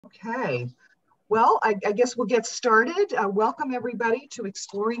Okay, well, I guess we'll get started. Welcome everybody to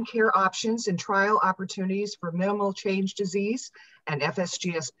Exploring Care Options and Trial Opportunities for Minimal Change Disease and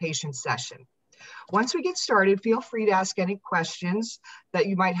FSGS Patient Session. Once we get started, feel free to ask any questions that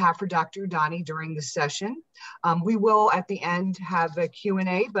you might have for Dr. Udani during the session. We will at the end have a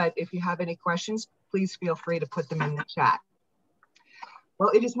Q&A, but if you have any questions, please feel free to put them in the chat.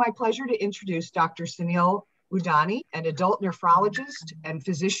 Well, it is my pleasure to introduce Dr. Suneel Udani, an adult nephrologist and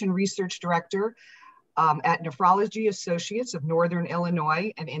physician research director at Nephrology Associates of Northern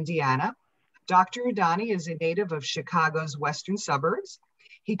Illinois and Indiana. Dr. Udani is a native of Chicago's western suburbs.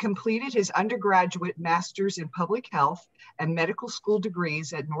 He completed his undergraduate master's in public health and medical school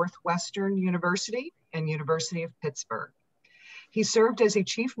degrees at Northwestern University and University of Pittsburgh. He served as a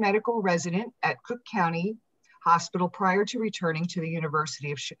chief medical resident at Cook County Hospital prior to returning to the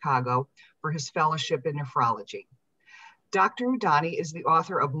University of Chicago for his fellowship in nephrology. Dr. Udani is the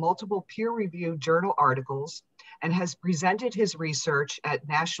author of multiple peer-reviewed journal articles and has presented his research at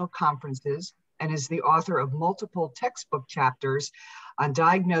national conferences and is the author of multiple textbook chapters on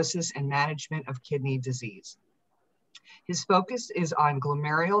diagnosis and management of kidney disease. His focus is on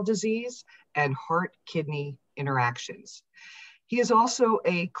glomerular disease and heart-kidney interactions. He is also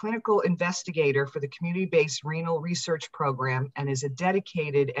a clinical investigator for the community-based renal research program and is a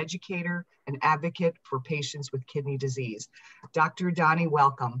dedicated educator and advocate for patients with kidney disease. Dr. Udani,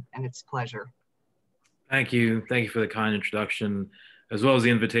 welcome, and it's a pleasure. Thank you. Thank you for the kind introduction, as well as the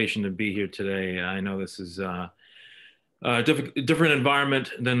invitation to be here today. I know this is a different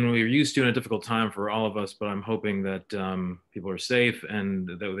environment than we're used to and a difficult time for all of us, but I'm hoping that people are safe and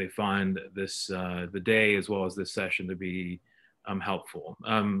that they find this, the day as well as this session to be helpful.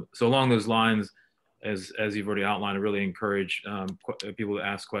 So along those lines, as you've already outlined, I really encourage people to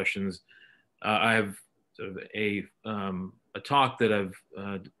ask questions. I have sort of a talk that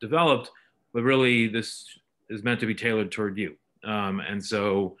I've developed, but really this is meant to be tailored toward you. And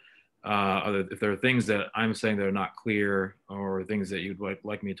so if there are things that I'm saying that are not clear or things that you'd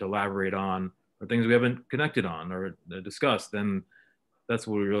like me to elaborate on or things we haven't connected on or discussed, then that's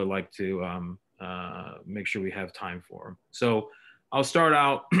what we really like to make sure we have time for. So I'll start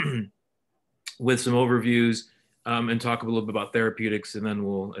out with some overviews and talk a little bit about therapeutics, and then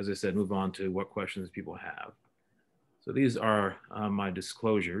we'll, as I said, move on to what questions people have. So these are my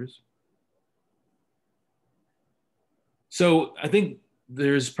disclosures. So I think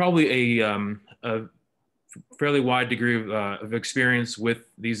there's probably a fairly wide degree of experience with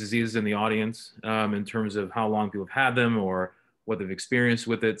these diseases in the audience in terms of how long people have had them or what they've experienced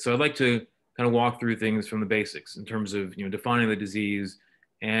with it. So I'd like to kind of walk through things from the basics in terms of defining the disease,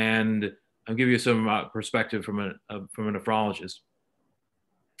 and I'll give you some perspective from a nephrologist.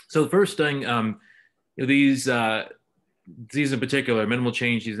 So the first thing, these diseases in particular, minimal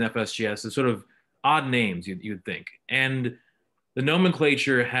change disease and FSGS, is sort of odd names you'd think, and the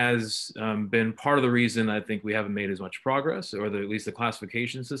nomenclature has been part of the reason I think we haven't made as much progress, or at least the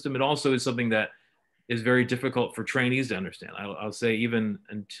classification system. It also is something that is very difficult for trainees to understand. I'll say even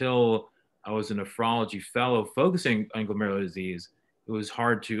until I was a nephrology fellow focusing on glomerular disease, it was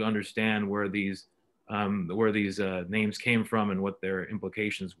hard to understand where these names came from and what their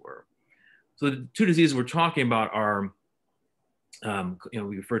implications were. So the two diseases we're talking about are, we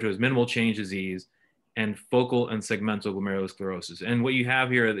refer to as minimal change disease and focal and segmental glomerulosclerosis. And what you have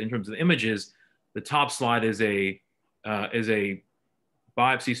here in terms of the images, the top slide is a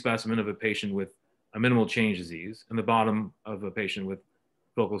biopsy specimen of a patient with a minimal change disease, and the bottom of a patient with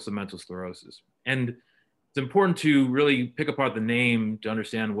focal segmental sclerosis. And it's important to really pick apart the name to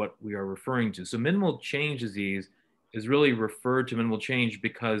understand what we are referring to. So minimal change disease is really referred to minimal change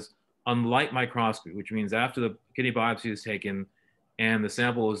because on light microscopy, which means after the kidney biopsy is taken and the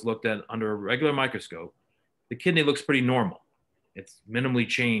sample is looked at under a regular microscope, the kidney looks pretty normal. It's minimally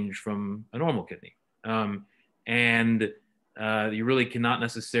changed from a normal kidney. You really cannot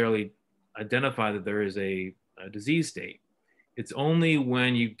necessarily identify that there is a disease state. It's only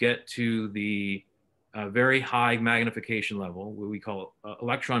when you get to the very high magnification level, what we call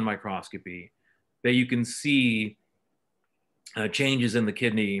electron microscopy, that you can see changes in the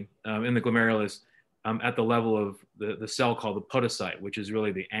kidney, in the glomerulus, at the level of the cell called the podocyte, which is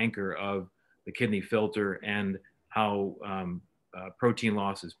really the anchor of the kidney filter and how protein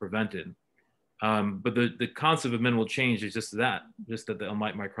loss is prevented. But the concept of minimal change is just that on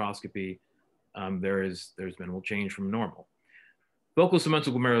light microscopy, there's minimal change from normal. Focal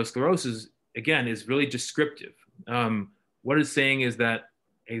segmental glomerulosclerosis, again, is really descriptive. What it's saying is that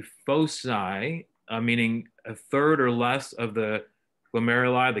a foci, meaning a third or less of the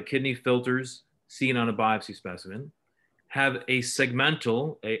glomeruli, the kidney filters seen on a biopsy specimen, have a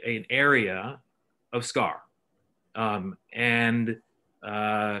segmental, an area of scar. And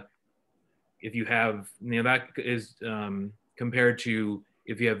if you have, that is compared to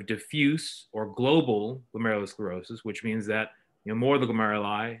if you have diffuse or global glomerulosclerosis, which means that more of the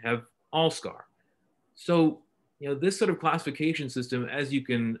glomeruli have all scar. So this sort of classification system, as you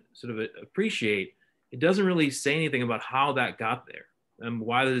can sort of appreciate, it doesn't really say anything about how that got there,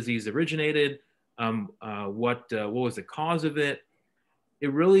 why the disease originated, what was the cause of it.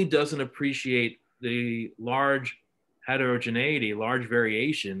 It really doesn't appreciate the large heterogeneity, large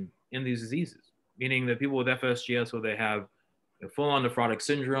variation in these diseases, meaning that people with FSGS, where they have full-on nephrotic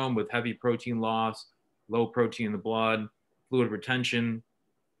syndrome with heavy protein loss, low protein in the blood, fluid retention,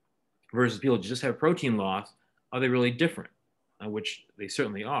 versus people who just have protein loss, are they really different? Which they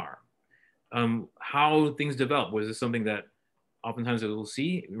certainly are. How things develop, was this something that oftentimes we'll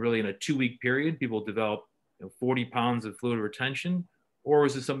see really in a 2-week period, people develop 40 pounds of fluid retention, or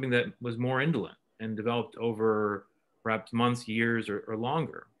was it something that was more indolent and developed over perhaps months, years, or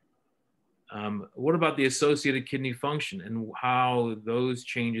longer? What about the associated kidney function and how those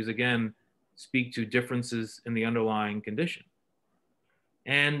changes, again, speak to differences in the underlying condition?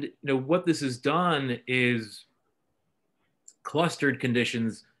 And what this has done is clustered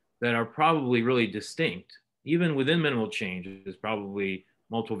conditions that are probably really distinct. Even within minimal change, there's probably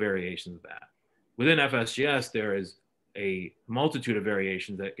multiple variations of that. Within FSGS, there is a multitude of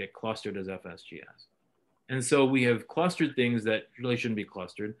variations that get clustered as FSGS. And so we have clustered things that really shouldn't be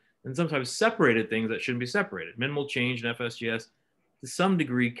clustered, and sometimes separated things that shouldn't be separated. Minimal change in FSGS, to some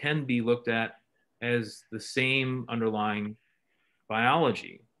degree, can be looked at as the same underlying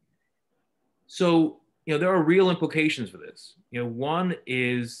biology. So, there are real implications for this. One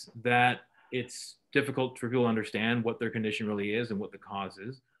is that it's difficult for people to understand what their condition really is and what the cause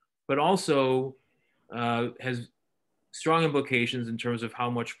is, but also has strong implications in terms of how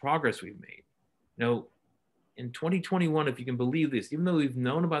much progress we've made. In 2021, if you can believe this, even though we've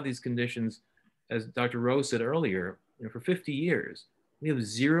known about these conditions, as Dr. Rose said earlier, for 50 years, we have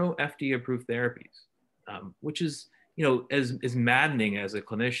 0 FDA-approved therapies, which is, as maddening as a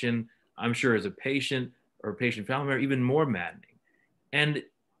clinician, I'm sure as a patient or a patient family member, even more maddening. And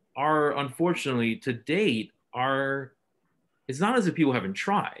unfortunately, to date, it's not as if people haven't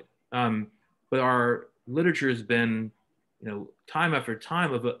tried, but our literature has been, time after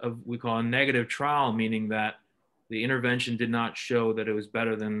time of we call a negative trial, meaning that the intervention did not show that it was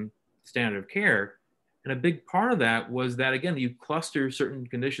better than standard of care. And a big part of that was that, again, you cluster certain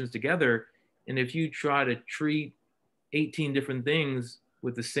conditions together. And if you try to treat 18 different things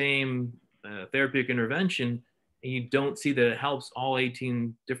with the same therapeutic intervention, and you don't see that it helps all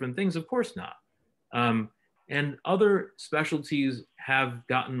 18 different things, of course not. And other specialties have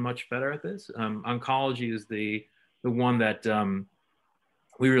gotten much better at this. Oncology is the one that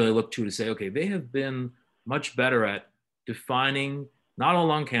we really look to say, okay, they have been much better at defining not all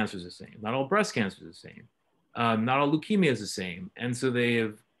lung cancer is the same, not all breast cancer is the same, not all leukemia is the same. And so they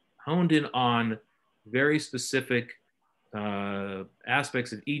have honed in on very specific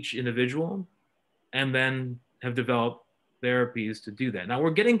aspects of each individual, and then have developed therapies to do that. Now we're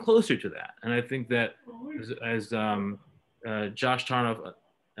getting closer to that. And I think that as Josh Tarnoff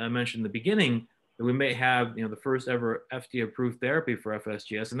mentioned in the beginning, that we may have the first ever FDA approved therapy for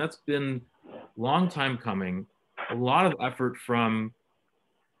FSGS. And that's been a long time coming, a lot of effort from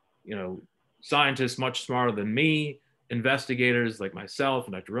scientists much smarter than me, investigators like myself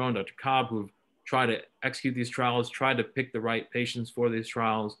and Dr. Rowan, Dr. Cobb, who've tried to execute these trials, tried to pick the right patients for these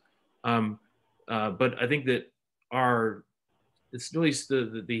trials. But I think that it's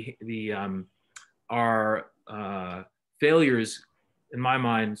really our failures, in my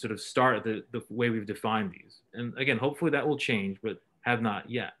mind, sort of start at the way we've defined these. And again, hopefully that will change, but have not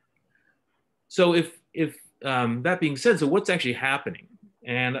yet. So if that being said, so what's actually happening?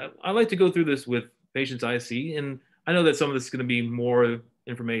 And I like to go through this with patients I see, and I know that some of this is going to be more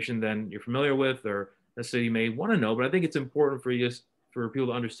information than you're familiar with or necessarily you may want to know, but I think it's important for people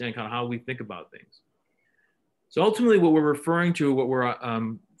to understand kind of how we think about things. So ultimately what we're referring to, what we're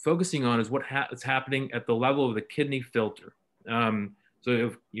focusing on is what's happening at the level of the kidney filter. So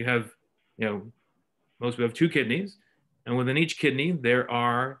if you have, most people have 2 kidneys, and within each kidney, there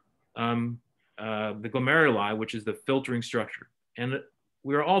are the glomeruli, which is the filtering structure. And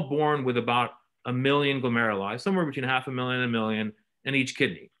we are all born with about 1 million glomeruli, somewhere between 500,000 and 1 million in each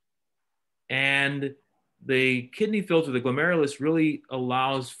kidney. And the kidney filter, the glomerulus, really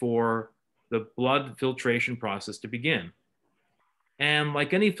allows for the blood filtration process to begin. And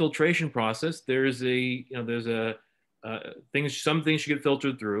like any filtration process, some things should get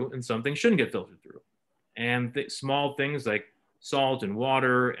filtered through and some things shouldn't get filtered through. And small things like salt and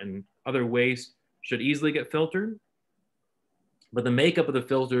water and other waste should easily get filtered. But the makeup of the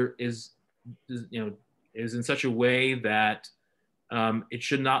filter is in such a way that it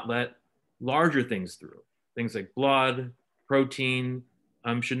should not let larger things through. Things like blood, protein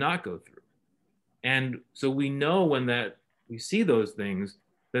should not go through. And so we know when that we see those things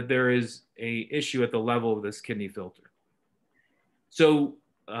that there is a issue at the level of this kidney filter. So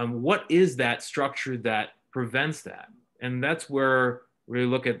what is that structure that prevents that? And that's where we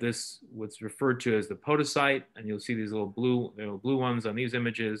look at this, what's referred to as the podocyte, and you'll see these little blue ones on these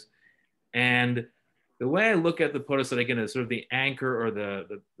images. And the way I look at the podocyte, again, is sort of the anchor or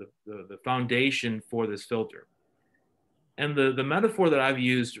the foundation for this filter. And the metaphor that I've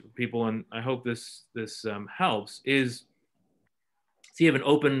used for people, and I hope this helps, is see you have an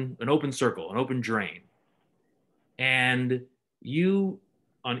open circle, an open drain. And you,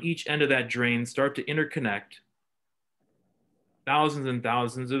 on each end of that drain, start to interconnect thousands and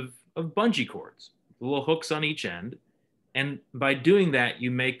thousands of bungee cords, little hooks on each end. And by doing that,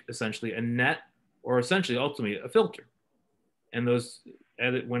 you make essentially a net, or essentially ultimately a filter. And those,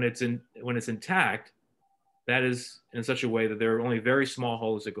 when it's intact, that is in such a way that there are only very small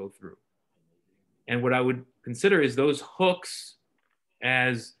holes that go through. And what I would consider is those hooks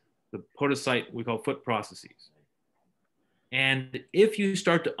as the podocyte we call foot processes. And if you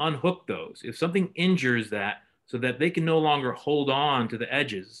start to unhook those, if something injures that so that they can no longer hold on to the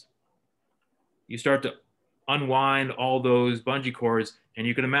edges, you start to unwind all those bungee cords, and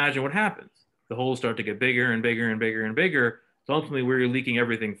you can imagine what happens. The holes start to get bigger and bigger and bigger and bigger. So ultimately where you're leaking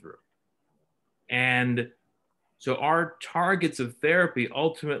everything through. And so our targets of therapy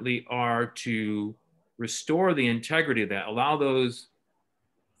ultimately are to restore the integrity of that, allow those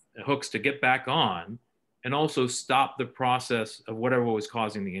hooks to get back on, and also stop the process of whatever was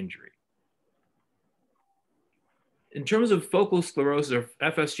causing the injury. In terms of focal sclerosis or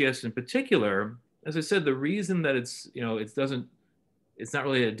FSGS in particular, as I said, the reason that it's not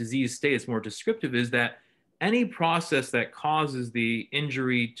really a disease state, it's more descriptive, is that any process that causes the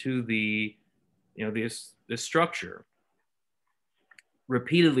injury to the structure,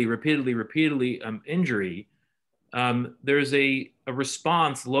 repeatedly injury, there's a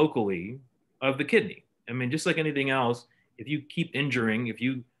response locally of the kidney. I mean, just like anything else, if you keep injuring, if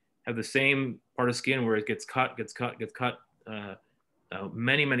you have the same part of skin where it gets cut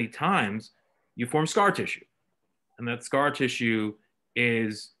many times, you form scar tissue. And that scar tissue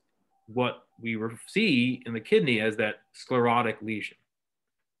is what we see in the kidney as that sclerotic lesion.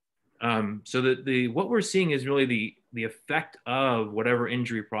 So that what we're seeing is really the effect of whatever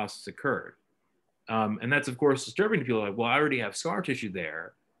injury process occurred. And that's, of course, disturbing to people. Like, well, I already have scar tissue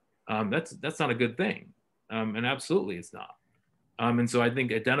there. That's not a good thing. And absolutely it's not. And so I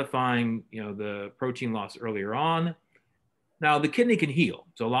think identifying, the protein loss earlier on. Now the kidney can heal.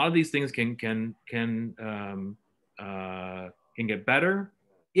 So a lot of these things can get better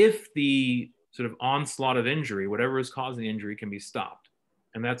if the sort of onslaught of injury, whatever is causing the injury, can be stopped.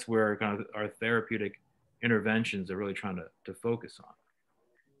 And that's where kind of our therapeutic interventions are really trying to focus on.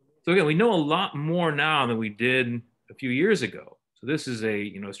 So again, we know a lot more now than we did a few years ago. So this is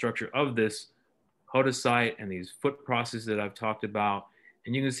a structure of this podocyte and these foot processes that I've talked about.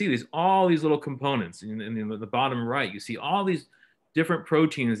 And you can see all these little components. In the bottom right, you see all these different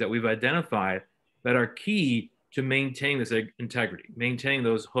proteins that we've identified that are key to maintain this integrity, maintaining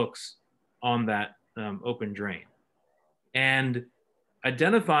those hooks on that open drain. And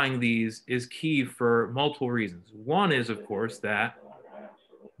identifying these is key for multiple reasons. One is, of course, that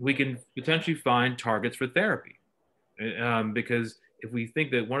we can potentially find targets for therapy. Because if we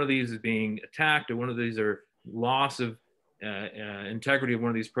think that one of these is being attacked, or one of these are loss of integrity of one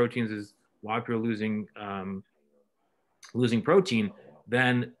of these proteins is why people are losing protein,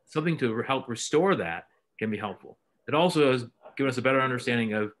 then something to help restore that can be helpful. It also has given us a better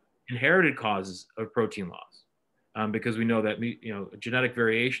understanding of inherited causes of protein loss, because we know that genetic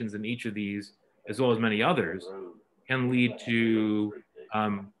variations in each of these, as well as many others, can lead to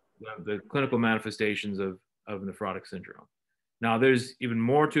the clinical manifestations of nephrotic syndrome. Now, there's even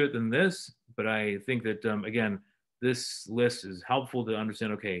more to it than this, but I think that, again, this list is helpful to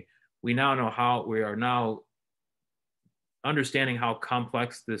understand, okay, we now know how we are now understanding how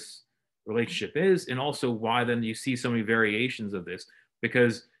complex this relationship is, and also why then you see so many variations of this,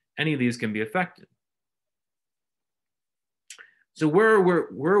 because any of these can be affected. So where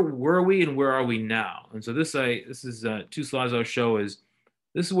were we and where are we now? And so this is two slides I'll show is,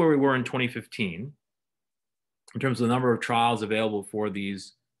 this is where we were in 2015 in terms of the number of trials available for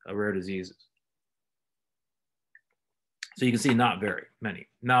these rare diseases. So you can see not very many.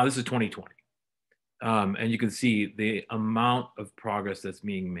 Now this is 2020. And you can see the amount of progress that's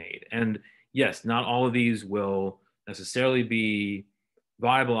being made. And yes, not all of these will necessarily be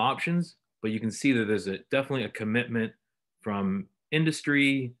viable options, but you can see that there's definitely a commitment from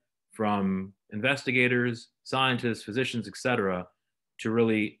industry, from investigators, scientists, physicians, et cetera, to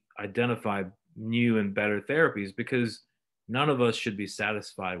really identify new and better therapies, because none of us should be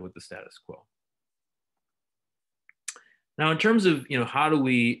satisfied with the status quo. Now, in terms of, how do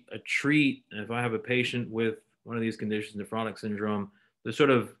we treat, if I have a patient with one of these conditions, nephrotic syndrome, the sort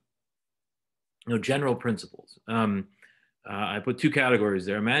of, general principles. I put two categories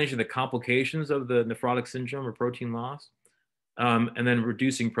there: managing the complications of the nephrotic syndrome or protein loss, and then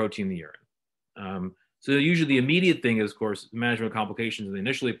reducing protein in the urine. So usually the immediate thing is, of course, management of complications. They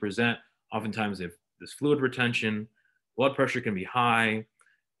initially present. Oftentimes they have this fluid retention, blood pressure can be high.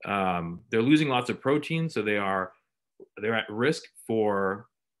 They're losing lots of protein, so they're at risk for,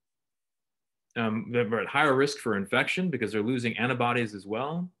 they're at higher risk for infection because they're losing antibodies as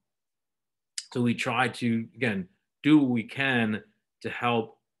well. So we try to, again, do what we can to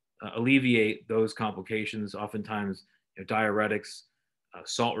help alleviate those complications. Oftentimes, diuretics,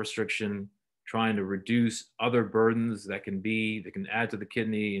 salt restriction, trying to reduce other burdens that can add to the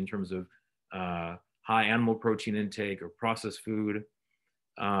kidney in terms of high animal protein intake or processed food.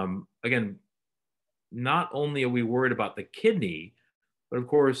 Again, not only are we worried about the kidney, but of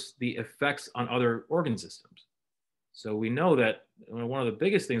course the effects on other organ systems. So we know that one of the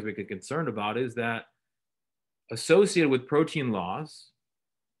biggest things we get concerned about is that associated with protein loss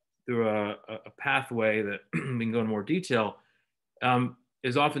through a pathway that we can go into more detail,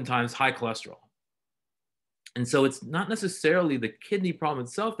 is oftentimes high cholesterol. And so it's not necessarily the kidney problem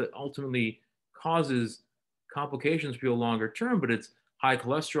itself that ultimately causes complications for people longer term, but it's high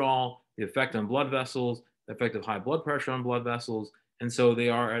cholesterol, the effect on blood vessels, the effect of high blood pressure on blood vessels. And so they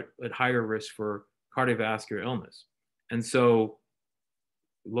are at higher risk for cardiovascular illness. And so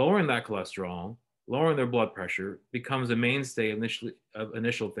lowering that cholesterol, lowering their blood pressure becomes a mainstay of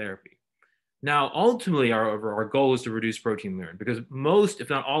initial therapy. Now, ultimately, our goal is to reduce protein in the urine, because most, if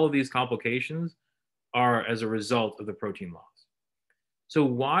not all, of these complications are as a result of the protein loss. So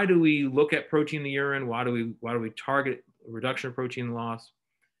why do we look at protein in the urine? Why do we target reduction of protein loss?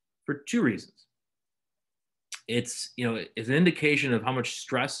 For two reasons. It's an indication of how much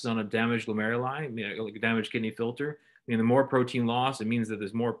stress is on a damaged glomeruli, like a damaged kidney filter. The more protein loss, it means that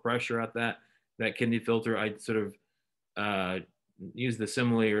there's more pressure at that kidney filter. I sort of use the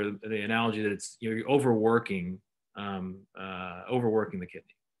simile or the analogy that it's you're overworking the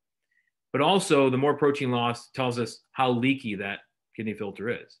kidney. But also, the more protein loss tells us how leaky that kidney filter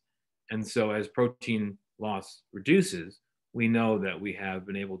is. And so as protein loss reduces, we know that we have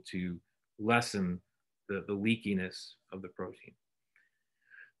been able to lessen the leakiness of the protein.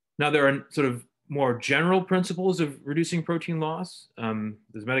 Now, there are sort of more general principles of reducing protein loss.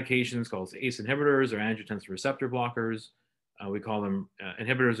 There's medications called ACE inhibitors or angiotensin receptor blockers. We call them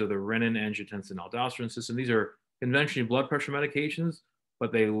inhibitors of the renin-angiotensin-aldosterone system. These are conventionally blood pressure medications,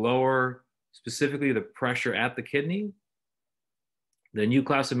 but they lower specifically the pressure at the kidney. The new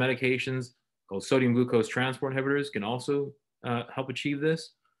class of medications called sodium glucose transport inhibitors can also help achieve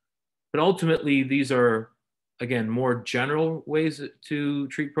this. But ultimately, these are, again, more general ways to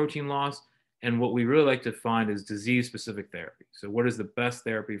treat protein loss. And what we really like to find is disease-specific therapy. So what is the best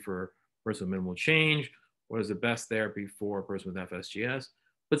therapy for a person with minimal change? What is the best therapy for a person with FSGS?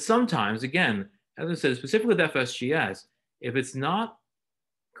 But sometimes, again, as I said, specifically with FSGS, if it's not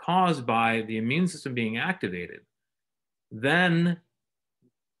caused by the immune system being activated, then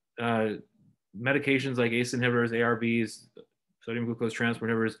medications like ACE inhibitors, ARBs, sodium glucose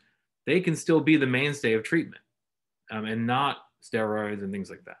transport inhibitors, they can still be the mainstay of treatment, and not steroids and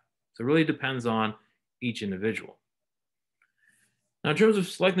things like that. So it really depends on each individual. Now, in terms of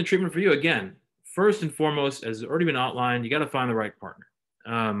selecting the treatment for you, again, first and foremost, as already been outlined, you got to find the right partner,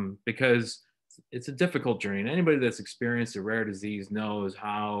 because it's a difficult journey. And anybody that's experienced a rare disease knows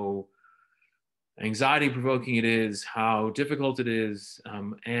how anxiety-provoking it is, how difficult it is,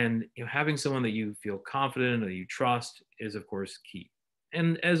 and having someone that you feel confident or you trust is, of course, key.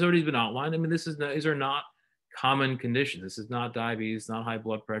 And as already been outlined, these are not common conditions. This is not diabetes, not high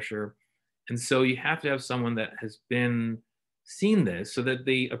blood pressure. And so you have to have someone that has seen this so that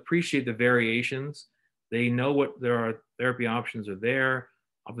they appreciate the variations. They know what therapy options are there.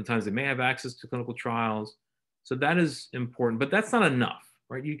 Oftentimes they may have access to clinical trials. So that is important, but that's not enough,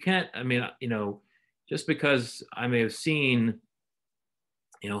 right? You can't, just because I may have seen,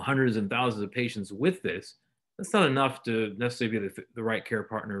 hundreds and thousands of patients with this, that's not enough to necessarily be the right care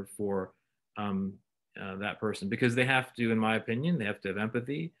partner for that person, because they have to, in my opinion, they have to have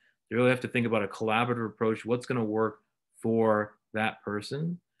empathy. They really have to think about a collaborative approach, what's going to work for that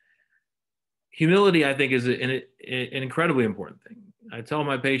person. Humility, I think, is an incredibly important thing. I tell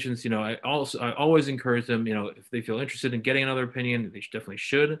my patients, I always encourage them, if they feel interested in getting another opinion, they definitely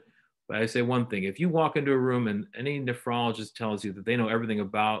should. But I say one thing: if you walk into a room and any nephrologist tells you that they know everything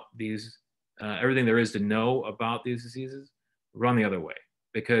about these, everything there is to know about these diseases, run the other way,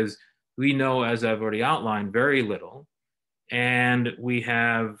 because we know, as I've already outlined, very little, and we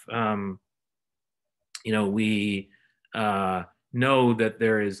have, we know that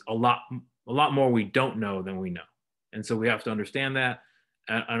there is a lot more we don't know than we know, and so we have to understand that,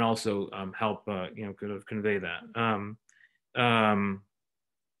 and also help kind of convey that.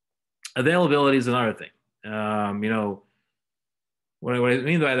 Availability is another thing. What I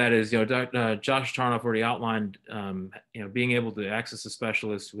mean by that is, Josh Tarnoff already outlined, being able to access a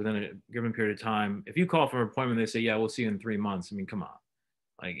specialist within a given period of time. If you call for an appointment, they say, yeah, we'll see you in 3 months. I mean, come on.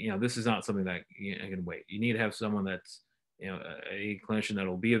 Like, this is not something that can wait. You need to have someone that's, a clinician that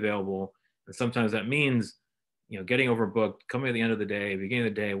will be available. And sometimes that means, getting overbooked, coming at the end of the day, beginning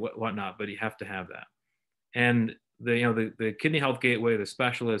of the day, whatnot, but you have to have that. And the Kidney Health Gateway, the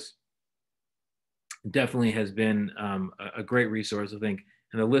specialist, definitely has been a great resource, I think.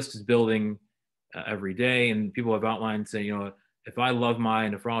 And the list is building every day. And people have outlined saying, if I love my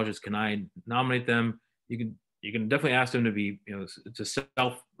nephrologist, can I nominate them? You can definitely ask them to be, to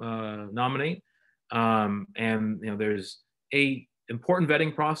self nominate. And there's a important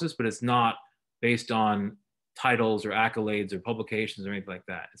vetting process, but it's not based on titles or accolades or publications or anything like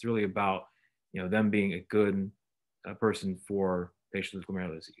that. It's really about, them being a good person for patients with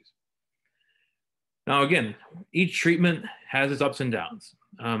glomerular disease. Now, again, each treatment has its ups and downs.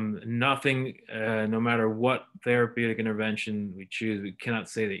 Nothing, no matter what therapeutic intervention we choose, we cannot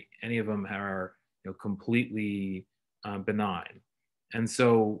say that any of them are completely benign. And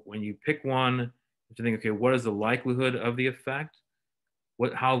so when you pick one, you have to think, okay, what is the likelihood of the effect?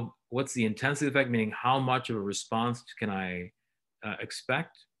 What's the intensity of the effect, meaning how much of a response can I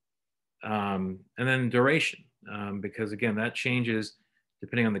expect? And then duration, because again, that changes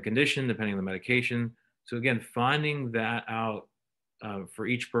depending on the condition, depending on the medication. So again, finding that out for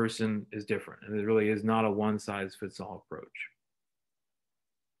each person is different. And it really is not a one-size-fits-all approach.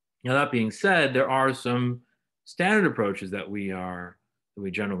 Now, that being said, there are some standard approaches that we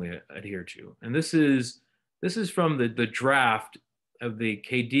generally adhere to. And this is from the draft of the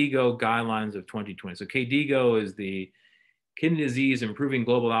KDIGO guidelines of 2020. So KDIGO is the Kidney Disease Improving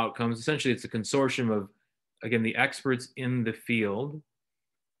Global Outcomes. Essentially, it's a consortium of, again, the experts in the field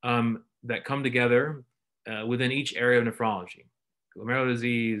that come together within each area of nephrology, glomerular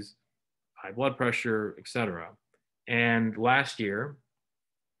disease, high blood pressure, et cetera. And last year,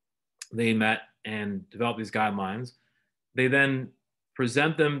 they met and developed these guidelines. They then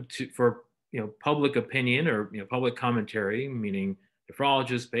present them for public opinion or public commentary, meaning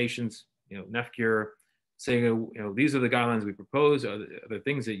nephrologists, patients, NephCure, saying these are the guidelines we propose. Are there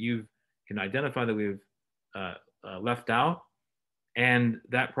things that you can identify that we've left out? And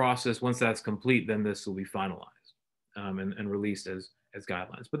that process, once that's complete, then this will be finalized and released as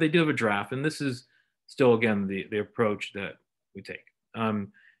guidelines. But they do have a draft, and this is still, again, the approach that we take.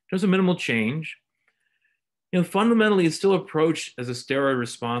 In terms of minimal change, fundamentally, it's still approached as a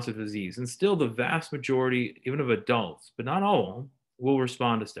steroid-responsive disease, and still the vast majority, even of adults, but not all, will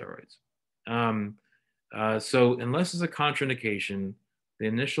respond to steroids. So unless there's a contraindication, the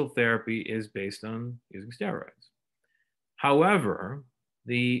initial therapy is based on using steroids. However,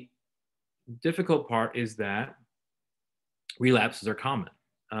 the difficult part is that relapses are common.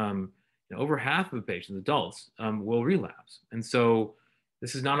 Over half of patients, adults, will relapse. And so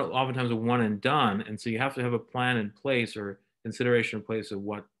this is not oftentimes a one and done. And so you have to have a plan in place or consideration in place of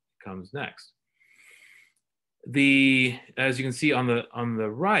what comes next. As you can see on the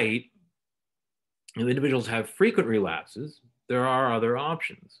right, if individuals have frequent relapses, there are other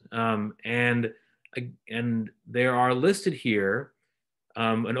options. And they are listed here.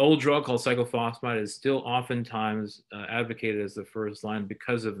 An old drug called cyclophosphamide is still oftentimes advocated as the first line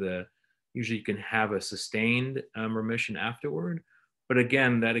because of usually you can have a sustained remission afterward. But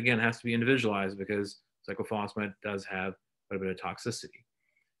again, that has to be individualized because cyclophosphamide does have quite a bit of toxicity.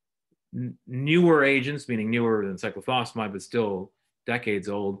 Newer agents, meaning newer than cyclophosphamide, but still decades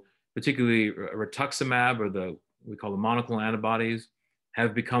old, particularly rituximab, or we call the monoclonal antibodies,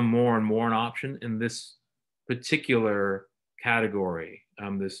 have become more and more an option in this particular category.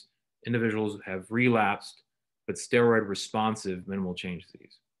 This individuals have relapsed, but steroid responsive minimal change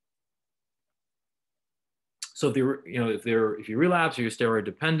disease. So if you relapse or you're steroid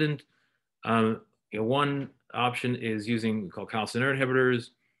dependent, one option is using called calcineurin inhibitors.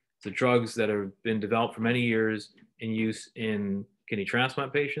 So drugs that have been developed for many years in use in kidney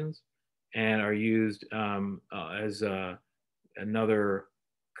transplant patients and are used as another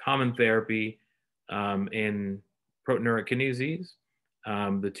common therapy in proteinuric kidney disease.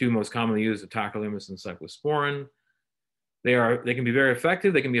 The two most commonly used are tacrolimus and cyclosporin. They can be very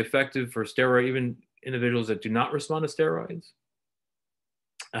effective. They can be effective for steroid, even individuals that do not respond to steroids.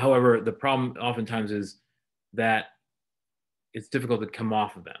 However, the problem oftentimes is that it's difficult to come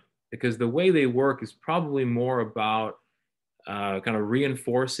off of them because the way they work is probably more about kind of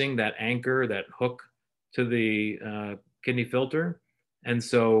reinforcing that anchor, that hook to the kidney filter. And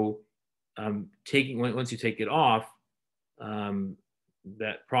so once you take it off,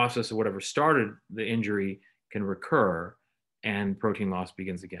 that process of whatever started the injury can recur and protein loss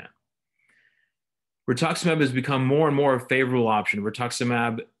begins again. Rituximab has become more and more a favorable option.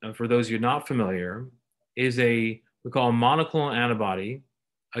 Rituximab, for those of you not familiar, is we call a monoclonal antibody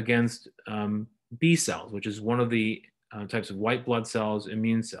against B cells, which is one of the types of white blood cells,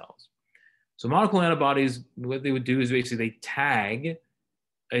 immune cells. So monoclonal antibodies, what they would do is basically they tag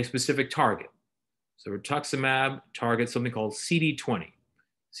a specific target. So rituximab targets something called CD20.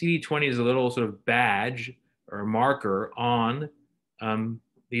 CD20 is a little sort of badge or a marker on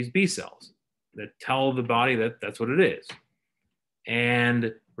these B cells that tell the body that that's what it is.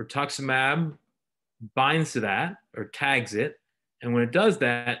 And rituximab binds to that or tags it. And when it does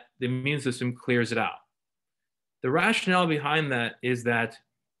that, the immune system clears it out. The rationale behind that is that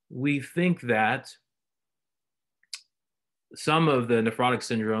we think that some of the nephrotic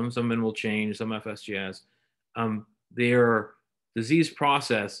syndromes, some minimal change, some FSGS, their disease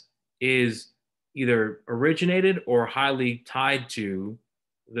process is either originated or highly tied to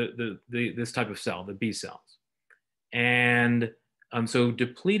this type of cell, the B cells. And so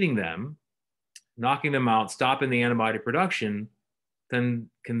depleting them, knocking them out, stopping the antibody production, can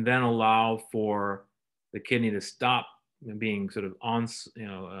then allow for the kidney to stop being sort of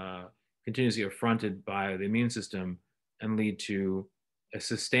continuously affronted by the immune system and lead to a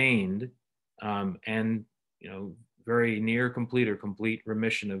sustained and very near complete or complete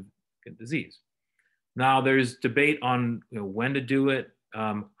remission of disease. Now there's debate on when to do it,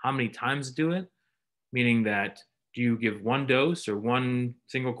 how many times to do it, meaning that do you give one dose or one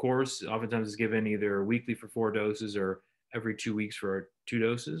single course? Oftentimes it's given either weekly for 4 doses or every 2 weeks for 2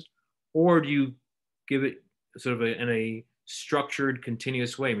 doses, or do you give it sort of in a structured,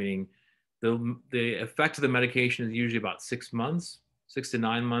 continuous way, meaning the effect of the medication is usually about 6 months. 6 to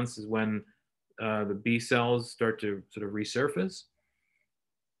 9 months is when the B cells start to sort of resurface.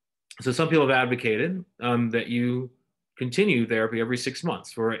 So some people have advocated that you continue therapy every 6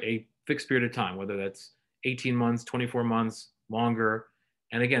 months for a fixed period of time, whether that's 18 months, 24 months, longer.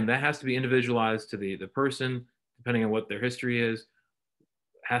 And again, that has to be individualized to the person, depending on what their history is. It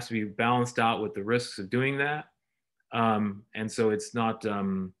has to be balanced out with the risks of doing that. And so it's not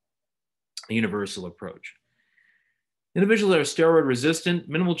a universal approach. Individuals that are steroid resistant,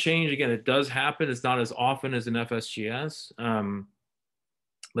 minimal change, again, it does happen. It's not as often as an FSGS,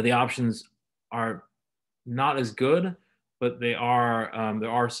 but the options are not as good, but there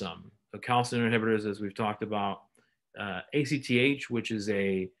are some. So calcium inhibitors, as we've talked about, ACTH, which is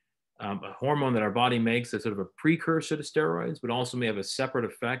a hormone that our body makes that's sort of a precursor to steroids, but also may have a separate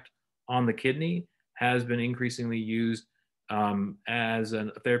effect on the kidney, has been increasingly used as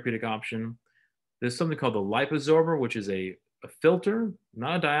a therapeutic option. There's something called the liposorber, which is a filter,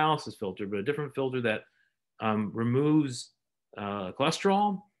 not a dialysis filter, but a different filter that removes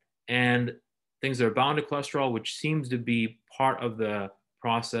cholesterol and things that are bound to cholesterol, which seems to be part of the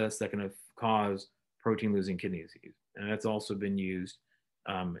process that can cause protein-losing kidney disease. And that's also been used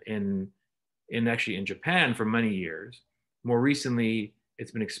actually in Japan for many years. More recently,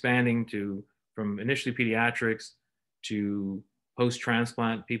 it's been expanding from initially pediatrics to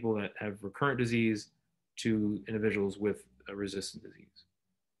post-transplant people that have recurrent disease to individuals with a resistant disease.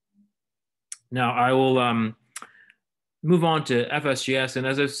 Now I will move on to FSGS. And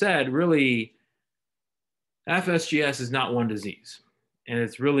as I've said, really, FSGS is not one disease. And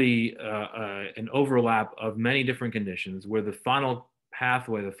it's really an overlap of many different conditions where the final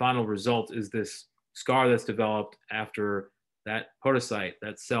pathway, the final result is this scar that's developed after that podocyte,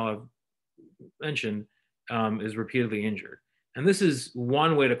 that cell I've mentioned, is repeatedly injured. And this is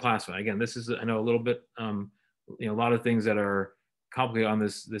one way to classify. Again, this is, I know, a little bit, a lot of things that are complicated on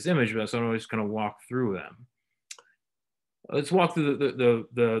this image, but so I'm just going to walk through them. Let's walk through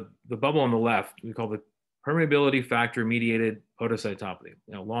the bubble on the left. We call the permeability factor mediated podocytopathy.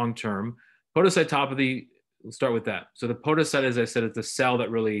 Long-term podocytopathy. We'll start with that. So the podocyte, as I said, is the cell that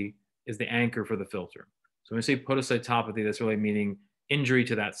really is the anchor for the filter. So when we say podocytopathy, that's really meaning injury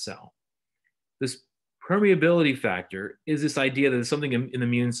to that cell. This permeability factor is this idea that there's something in the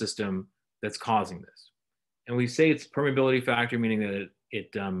immune system that's causing this. And we say it's permeability factor, meaning that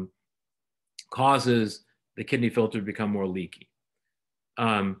it causes the kidney filter to become more leaky.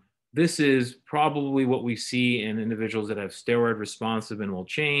 This is probably what we see in individuals that have steroid responsive minimal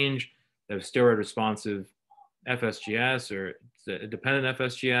change, that have steroid responsive FSGS or dependent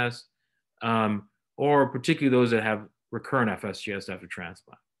FSGS, or particularly those that have recurrent FSGS after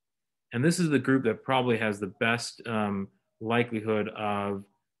transplant. And this is the group that probably has the best likelihood of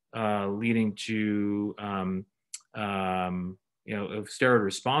leading to of steroid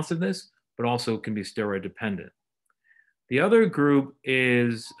responsiveness, but also can be steroid dependent. The other group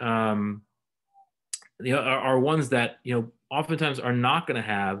is are ones that oftentimes are not going to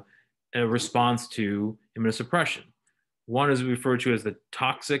have a response to immunosuppression. One is referred to as the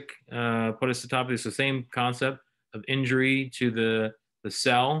toxic podocytopathy. It's the same concept of injury to the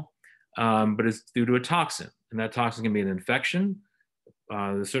cell, but it's due to a toxin, and that toxin can be an infection.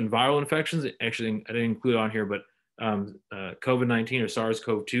 There's certain viral infections. Actually, I didn't include it on here, but COVID-19 or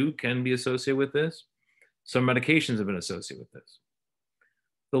SARS-CoV-2 can be associated with this. Some medications have been associated with this.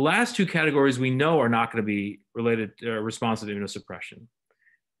 The last two categories we know are not going to be related to responsive immunosuppression.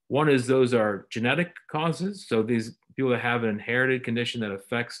 One is those are genetic causes. So these people that have an inherited condition that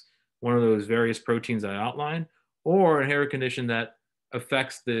affects one of those various proteins I outlined, or an inherited condition that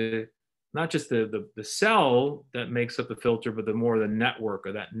affects not just the cell that makes up the filter, but the network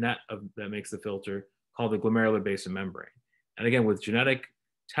or that net that makes the filter, called the glomerular basement membrane. And again, with genetic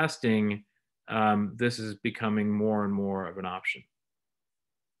testing, this is becoming more and more of an option.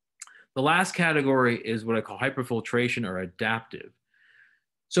 The last category is what I call hyperfiltration or adaptive.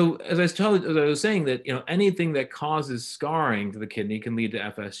 So as I was saying that anything that causes scarring to the kidney can lead to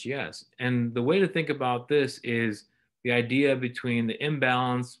FSGS. And the way to think about this is the idea between the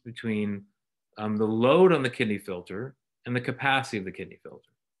imbalance between the load on the kidney filter and the capacity of the kidney filter.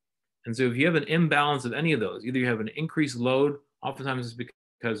 And so if you have an imbalance of any of those, either you have an increased load, oftentimes it's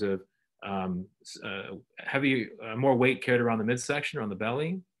because of more weight carried around the midsection or on the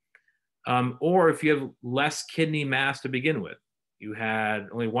belly, or if you have less kidney mass to begin with. You had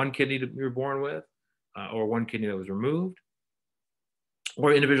only one kidney you were born with, or one kidney that was removed,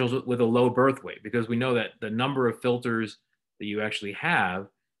 or individuals with a low birth weight, because we know that the number of filters that you actually have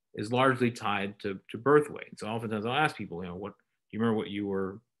is largely tied to birth weight. So oftentimes I'll ask people, what do you remember what you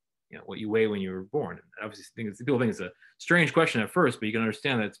were, what you weigh when you were born? And obviously, people think it's a strange question at first, but you can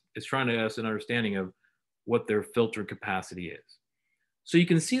understand that it's trying to give us an understanding of what their filter capacity is. So you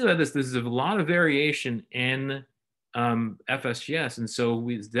can see that this is a lot of variation in FSGS, and so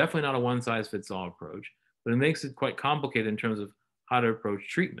it's definitely not a one-size-fits-all approach, but it makes it quite complicated in terms of how to approach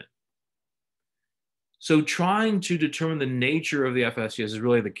treatment. So trying to determine the nature of the FSGS is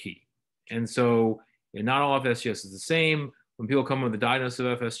really the key. And so not all FSGS is the same. When people come with a diagnosis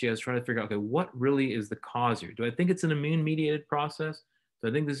of FSGS, trying to figure out, okay, what really is the cause here? Do I think it's an immune-mediated process? Do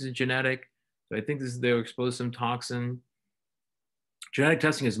I think this is genetic? Do I think they were exposed to some toxin? Genetic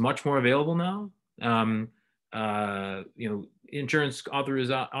testing is much more available now. Insurance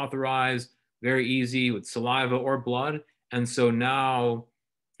authorized, very easy with saliva or blood. And so now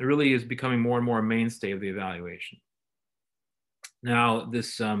it really is becoming more and more a mainstay of the evaluation. Now,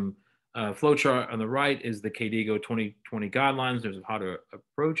 this flow chart on the right is the KDIGO 2020 guidelines in terms of how to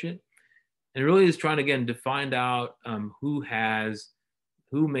approach it. And it really is trying to, again, to find out who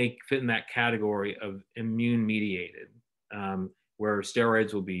may fit in that category of immune mediated, where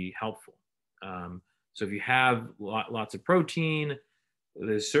steroids will be helpful. So if you have lots of protein,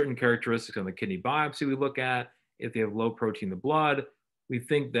 there's certain characteristics on the kidney biopsy we look at. If they have low protein in the blood, we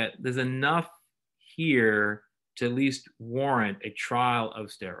think that there's enough here to at least warrant a trial of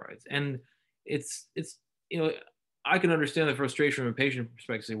steroids. And it's I can understand the frustration from a patient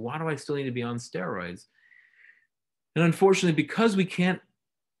perspective, say, why do I still need to be on steroids? And unfortunately, because we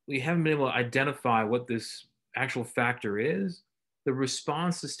haven't been able to identify what this actual factor is, the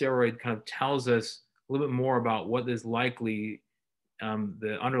response to steroid kind of tells us a little bit more about what is likely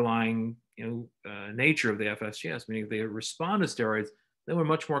the underlying nature of the FSGS. Meaning if they respond to steroids, then we're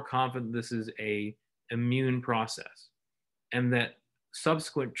much more confident this is a immune process, and that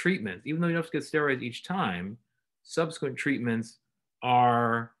subsequent treatments, even though you don't have to get steroids each time, subsequent treatments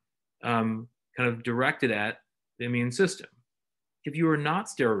are kind of directed at the immune system. If you are not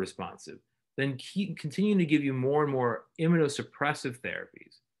steroid responsive, then keep continuing to give you more and more immunosuppressive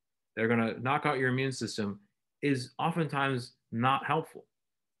therapies that are going to knock out your immune system is oftentimes not helpful.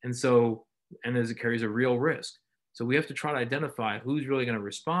 And as it carries a real risk. So we have to try to identify who's really going to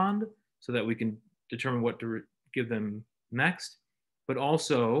respond so that we can determine what to give them next. but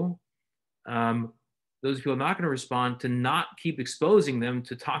also those people not going to respond to not keep exposing them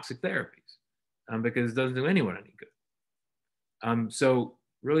to toxic therapies because it doesn't do anyone any good. So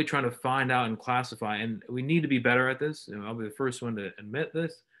really trying to find out and classify, and we need to be better at this. I'll be the first one to admit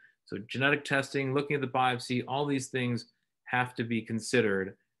this. So genetic testing, looking at the biopsy, all these things have to be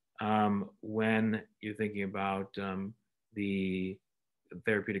considered when you're thinking about the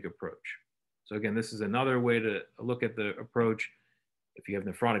therapeutic approach. So again, this is another way to look at the approach. If you have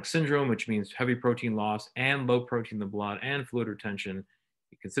nephrotic syndrome, which means heavy protein loss and low protein in the blood and fluid retention,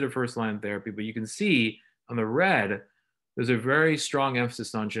 you consider first-line therapy. But you can see on the red, there's a very strong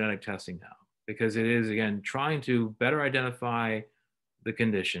emphasis on genetic testing now, because it is, again, trying to better identify the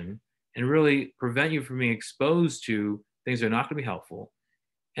condition and really prevent you from being exposed to things that are not going to be helpful.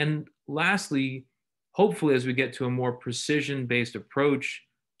 And lastly, hopefully, as we get to a more precision-based approach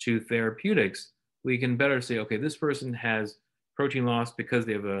to therapeutics, we can better say, okay, this person has protein loss because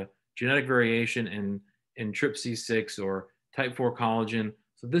they have a genetic variation in TRPC6 or type 4 collagen.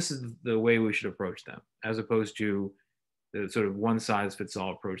 So this is the way we should approach them, as opposed to the sort of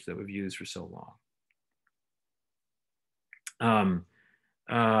one-size-fits-all approach that we've used for so long.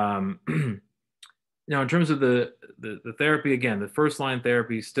 Now, in terms of the therapy, again, the first-line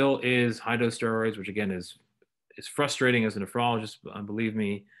therapy still is high-dose steroids, which again is frustrating as a nephrologist, believe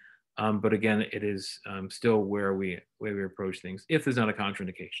me. But again, it is still where we approach things if there's not a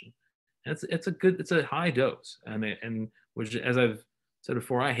contraindication. And it's a high dose, and which, as I've said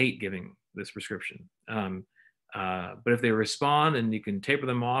before, I hate giving this prescription. But if they respond and you can taper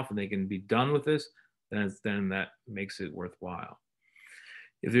them off and they can be done with this, then that makes it worthwhile.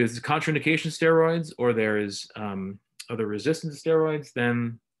 If there's contraindication steroids or there is other resistance to steroids,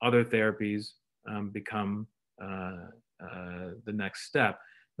 then other therapies become the next step.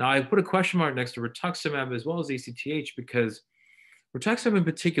 Now, I put a question mark next to rituximab as well as ACTH because rituximab in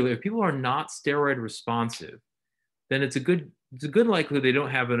particular, if people are not steroid responsive, then it's a good likelihood they don't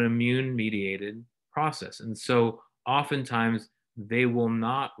have an immune-mediated process. And so oftentimes they will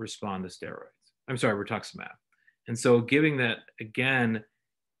not respond to steroids. I'm sorry, rituximab. And so giving that, again,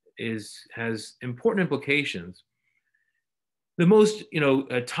 has important implications. The most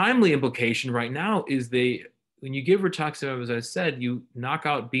timely implication right now is when you give rituximab, as I said, you knock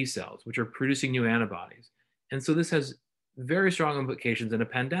out B cells, which are producing new antibodies. And so this has very strong implications in a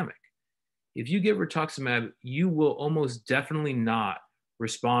pandemic. If you give rituximab, you will almost definitely not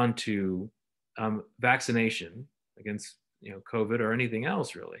respond to vaccination against COVID or anything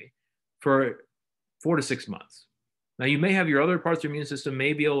else really for 4 to 6 months. Now, you may have your other parts of your immune system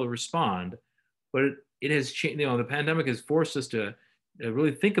may be able to respond, but it has changed. The pandemic has forced us to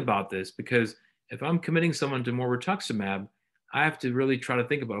really think about this, because if I'm committing someone to more rituximab, I have to really try to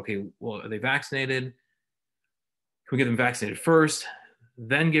think about, okay, well, are they vaccinated? Can we get them vaccinated first,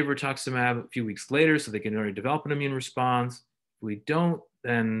 then give rituximab a few weeks later so they can already develop an immune response? If we don't,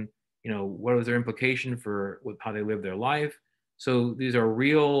 then what is their implication for how they live their life? So these are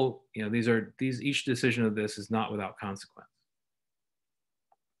real, each decision of this is not without consequence.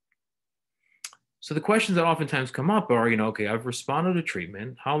 So the questions that oftentimes come up are, okay, I've responded to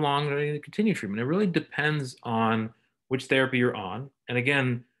treatment. How long do I need to continue treatment? It really depends on which therapy you're on. And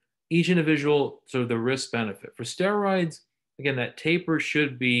again, each individual, sort of the risk benefit. For steroids, again, that taper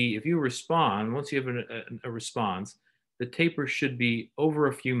should be, if you respond, once you have a response, the taper should be over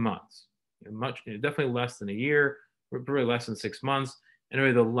a few months, definitely less than a year, probably less than 6 months. And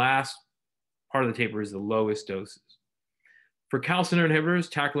really the last part of the taper is the lowest doses. For calcineurin inhibitors,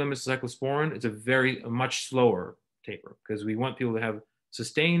 tacrolimus and cyclosporin, it's a much slower taper, because we want people to have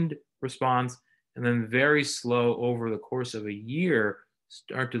sustained response and then very slow over the course of a year,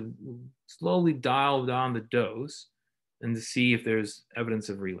 start to slowly dial down the dose and to see if there's evidence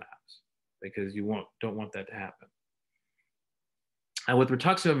of relapse, because you don't want that to happen. And with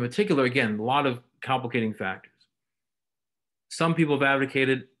rituximab in particular, again, a lot of complicating factors. Some people have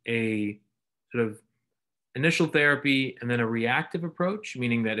advocated a sort of initial therapy and then a reactive approach,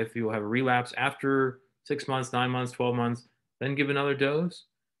 meaning that if you have a relapse after 6 months, 9 months, 12 months, then give another dose.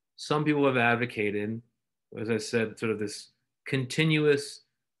 Some people have advocated, as I said, sort of this continuous,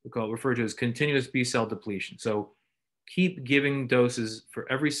 referred to as continuous B cell depletion. So keep giving doses for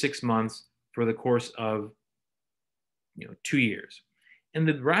every 6 months for the course of 2 years. And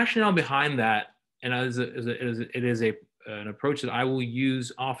the rationale behind that, and it is an approach that I will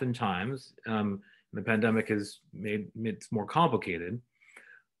use oftentimes. The pandemic has made it more complicated,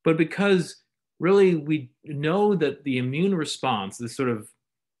 but because really we know that the immune response,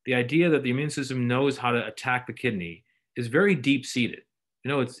 the idea that the immune system knows how to attack the kidney, is very deep seated.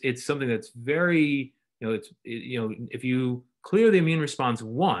 It's something that's very, if you clear the immune response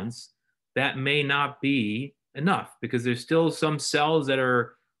once, that may not be enough, because there's still some cells that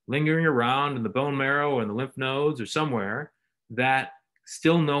are lingering around in the bone marrow or in the lymph nodes or somewhere that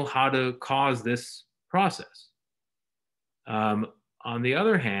still know how to cause this process. On the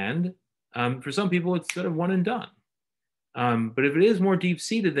other hand, for some people, it's sort of one and done. But if it is more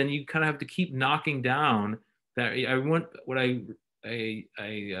deep-seated, then you kind of have to keep knocking down that. I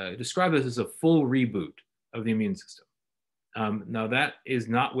describe this as a full reboot of the immune system. Now, that is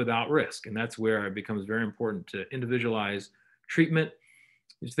not without risk, and that's where it becomes very important to individualize treatment.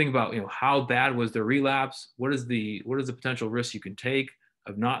 Just think about, how bad was the relapse? What is the potential risk you can take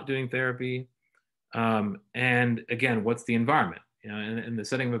of not doing therapy? And again, what's the environment? In the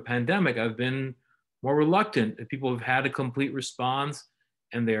setting of a pandemic, I've been more reluctant. If people have had a complete response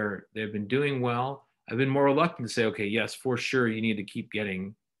and they've been doing well, I've been more reluctant to say, okay, yes, for sure, you need to keep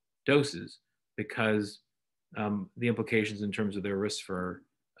getting doses, because the implications in terms of their risk for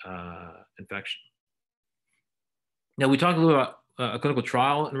infection. Now, we talked a little about a clinical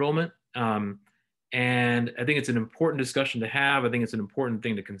trial enrollment, and I think it's an important discussion to have. I think it's an important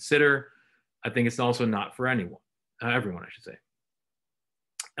thing to consider. I think it's also not for everyone, I should say.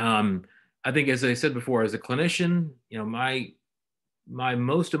 I think, as I said before, as a clinician,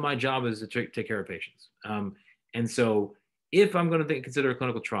 most of my job is to take care of patients. And so if I'm going to consider a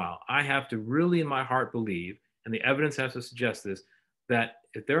clinical trial, I have to really in my heart believe, and the evidence has to suggest this, that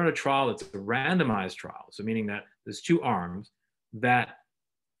if they're in a trial that's a randomized trial, so meaning that there's two arms, that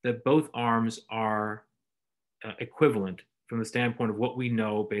both arms are equivalent from the standpoint of what we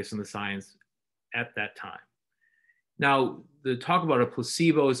know based on the science at that time. Now, the talk about a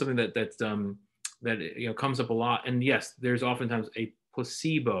placebo is something that comes up a lot. And yes, there's oftentimes a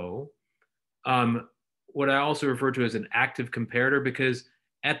placebo, what I also refer to as an active comparator, because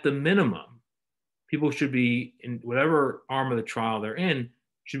at the minimum, people should be, in whatever arm of the trial they're in,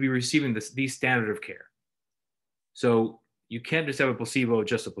 should be receiving the standard of care. So you can't just have a placebo,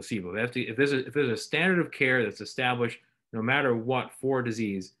 just a placebo. They have to, if there's a standard of care that's established, no matter what, for a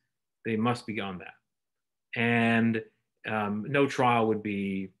disease, they must be on that. And no trial would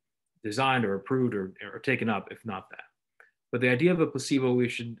be designed or approved or taken up if not that. But the idea of a placebo, we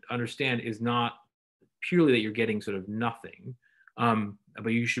should understand, is not purely that you're getting sort of nothing, but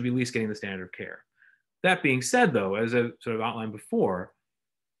you should be at least getting the standard of care. That being said, though, as I sort of outlined before,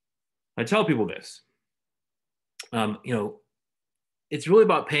 I tell people this, it's really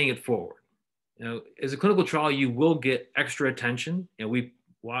about paying it forward. As a clinical trial, you will get extra attention. We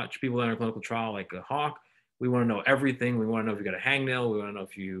watch people that are in a clinical trial like a hawk. We want to know everything. We want to know if you got a hangnail. We want to know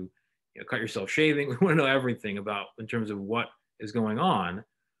if you cut yourself shaving. We want to know everything about in terms of what is going on.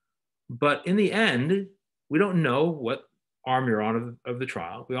 But in the end, we don't know what arm you're on of the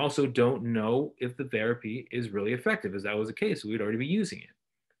trial. We also don't know if the therapy is really effective. As that was the case, we'd already be using it.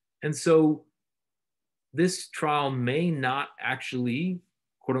 And so this trial may not actually,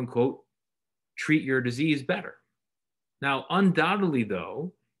 quote unquote, treat your disease better. Now, undoubtedly,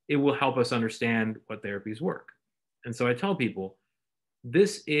 though, it will help us understand what therapies work. And so I tell people,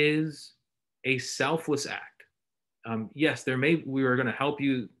 this is a selfless act. Yes, we are going to help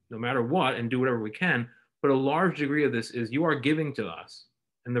you no matter what and do whatever we can, but a large degree of this is you are giving to us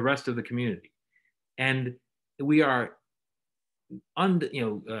and the rest of the community. And we are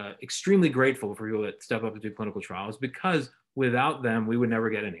extremely grateful for people that step up and do clinical trials, because without them, we would never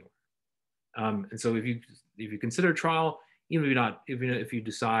get anywhere. And so if you consider a trial, even if you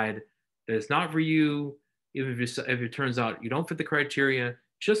decide that it's not for you, even if it turns out you don't fit the criteria,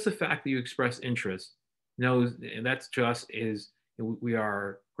 just the fact that you express interest and that's to us is we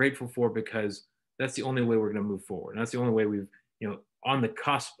are grateful for, because that's the only way we're going to move forward. And that's the only way we've on the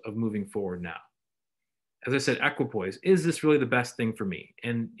cusp of moving forward now. As I said, equipoise, is this really the best thing for me?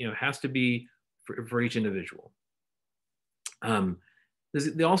 And it has to be for each individual.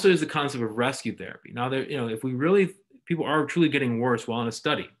 There also is the concept of rescue therapy. Now, if people are truly getting worse while in a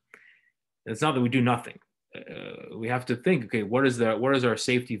study, it's not that we do nothing. We have to think, okay, what is our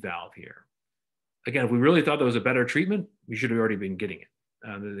safety valve here? Again, if we really thought there was a better treatment, we should have already been getting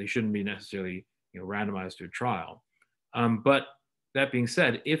it. They shouldn't be necessarily randomized to a trial. But that being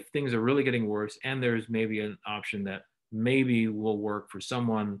said, if things are really getting worse and there's maybe an option that maybe will work for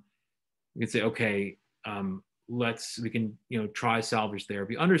someone, we can say, okay, we can try salvage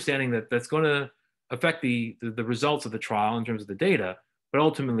therapy, understanding that that's going to affect the results of the trial in terms of the data, but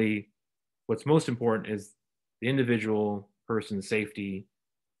ultimately what's most important is the individual person's safety,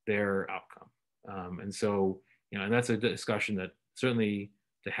 their outcome. And so, and that's a discussion that certainly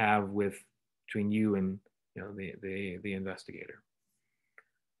to have between you and the investigator.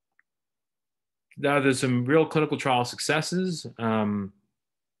 Now there's some real clinical trial successes.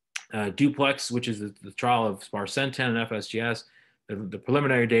 Duplex, which is the trial of sparsentan and FSGS, the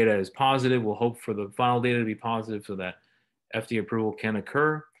preliminary data is positive. We'll hope for the final data to be positive so that FDA approval can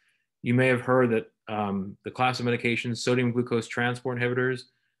occur. You may have heard that the class of medications, sodium glucose transport inhibitors,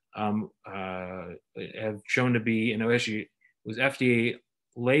 have shown to be, and actually was FDA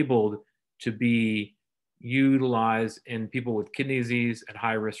labeled to be utilized in people with kidney disease at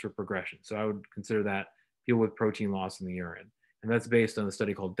high risk for progression. So I would consider that people with protein loss in the urine. And that's based on a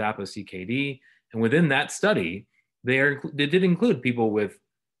study called DAPA-CKD. And within that study, they did include people with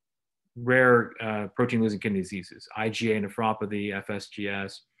rare protein-losing kidney diseases, IgA nephropathy,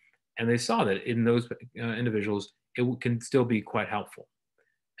 FSGS, and they saw that in those individuals, it can still be quite helpful.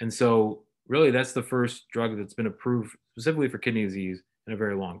 And so really that's the first drug that's been approved specifically for kidney disease in a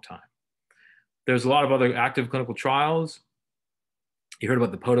very long time. There's a lot of other active clinical trials. You heard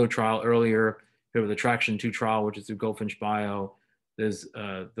about the POTO trial earlier. You heard about the Traction 2 trial, which is through Goldfinch Bio. There's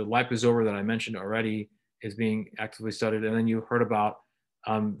the liposomal that I mentioned already is being actively studied. And then you heard about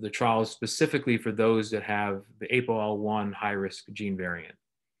the trials specifically for those that have the APOL1 high-risk gene variant.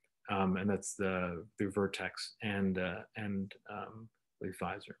 And that's through Vertex and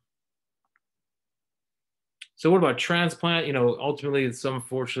Pfizer. So what about transplant? You know, ultimately,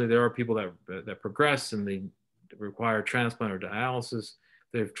 unfortunately, there are people that progress and they require transplant or dialysis.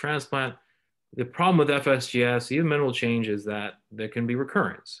 They have transplant. The problem with FSGS, even minimal change, is that there can be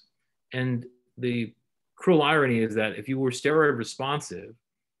recurrence. And the cruel irony is that if you were steroid responsive,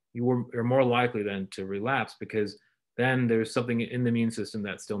 you're more likely then to relapse because then there's something in the immune system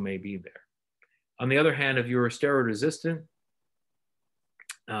that still may be there. On the other hand, if you're steroid resistant,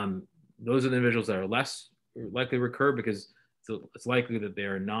 those are the individuals that are less likely to recur because it's likely that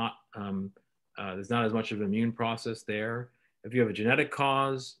they're not, there's not as much of an immune process there. If you have a genetic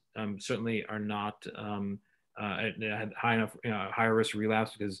cause, certainly are not at high enough, higher risk of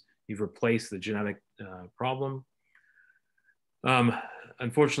relapse because you've replaced the genetic problem.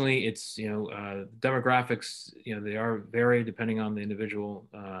 Unfortunately, it's, demographics, they are varied depending on the individual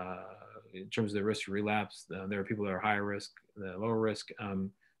in terms of the risk of relapse. There are people that are higher risk, lower risk.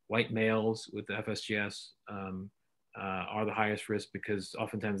 White males with the FSGS are the highest risk because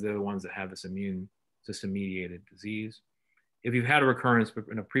oftentimes they're the ones that have this immune system mediated disease. If you've had a recurrence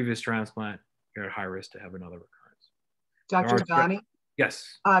in a previous transplant, you're at high risk to have another recurrence. Dr. Udani?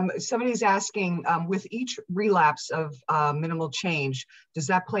 Yes. Somebody's asking, with each relapse of minimal change, does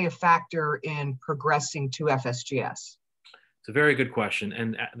that play a factor in progressing to FSGS? It's a very good question.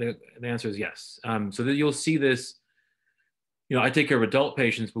 And the answer is yes. So that you'll see this, I take care of adult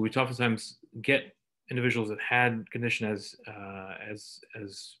patients, but we oftentimes get individuals that had condition as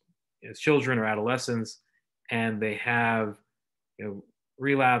children or adolescents, and they have,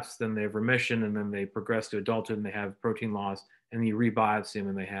 relapse, then they have remission, and then they progress to adulthood and they have protein loss, and you rebiopsy them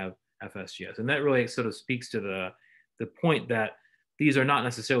and they have FSGS. And that really sort of speaks to the point that these are not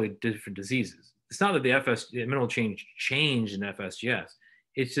necessarily different diseases. It's not that the minimal change changed in FSGS.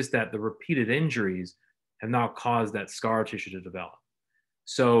 It's just that the repeated injuries have now caused that scar tissue to develop.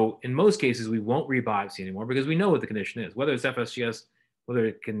 So in most cases, we won't rebiopsy anymore because we know what the condition is. Whether it's FSGS, whether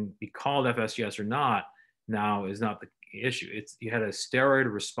it can be called FSGS or not, now is not the issue. You had a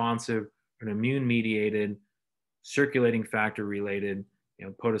steroid responsive, an immune mediated, circulating factor related,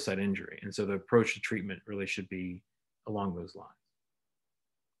 podocyte injury. And so the approach to treatment really should be along those lines.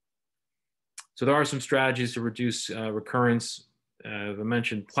 So there are some strategies to reduce recurrence. I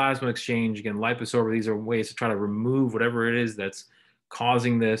mentioned plasma exchange, again, liposomal. These are ways to try to remove whatever it is that's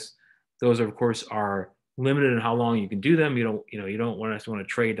causing this. Those, of course, are limited in how long you can do them. You don't want to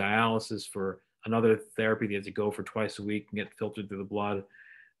trade dialysis for another therapy that you have to go for twice a week and get filtered through the blood.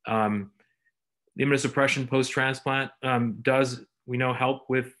 The immunosuppression post-transplant does, we know, help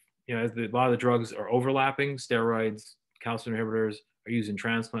with, as a lot of the drugs are overlapping. Steroids, calcium inhibitors are used in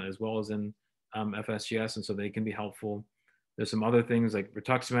transplant as well as in FSGS, and so they can be helpful. There's some other things like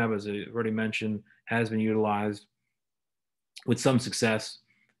rituximab, as I already mentioned, has been utilized with some success,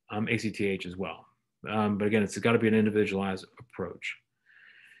 ACTH as well. But again, it's got to be an individualized approach.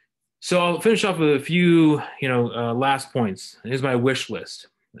 So I'll finish off with a few, last points. Here's my wish list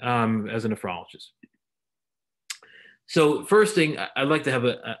as a nephrologist. So first thing, I'd like to have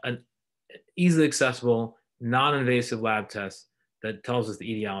an easily accessible, non-invasive lab test that tells us the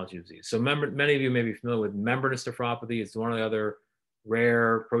etiology of disease. So many of you may be familiar with membranous nephropathy. It's one of the other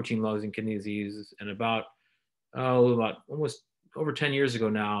rare protein-losing kidney diseases. And about almost over 10 years ago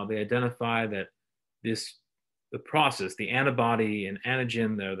now, they identified that the process, the antibody and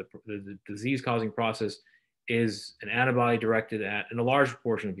antigen, the disease-causing process, is an antibody directed at, in a large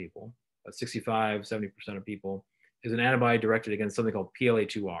proportion of people, 65, 70% of people, is an antibody directed against something called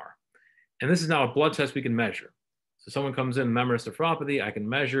PLA2R. And this is now a blood test we can measure. So someone comes in, membranous nephropathy, I can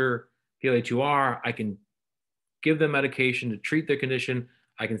measure PLA2R, I can give them medication to treat their condition,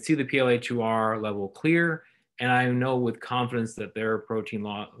 I can see the PLA2R level clear, and I know with confidence that their protein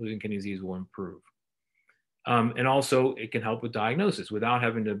losing kidney disease will improve. And also it can help with diagnosis without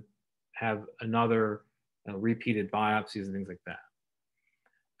having to have another repeated biopsies and things like that.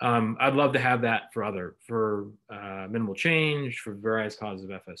 I'd love to have that for minimal change, for various causes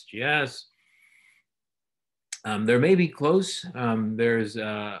of FSGS. There may be close. There's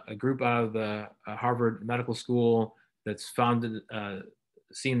a group out of the Harvard Medical School that's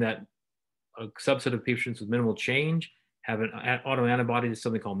seen that a subset of patients with minimal change have an autoantibody to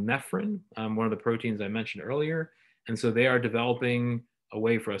something called nephrin, one of the proteins I mentioned earlier. And so they are developing a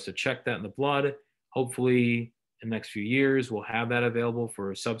way for us to check that in the blood. Hopefully in the next few years, we'll have that available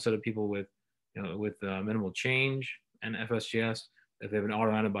for a subset of people with, minimal change and FSGS, if they have an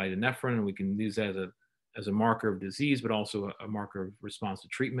autoantibody to nephrin, and we can use that as a marker of disease, but also a marker of response to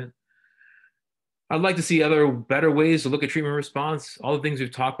treatment. I'd like to see other better ways to look at treatment response. All the things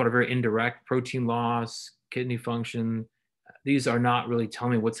we've talked about are very indirect: protein loss, kidney function. These are not really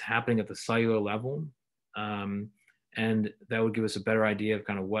telling me what's happening at the cellular level. And that would give us a better idea of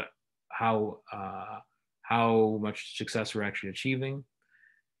kind of how much success we're actually achieving.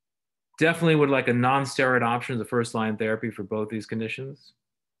 Definitely would like a non-steroid option as a first-line therapy for both these conditions.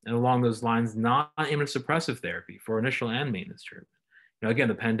 And along those lines, non-immunosuppressive therapy for initial and maintenance treatment. Again,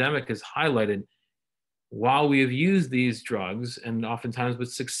 the pandemic has highlighted, while we have used these drugs, and oftentimes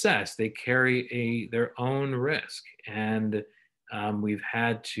with success, they carry their own risk. And we've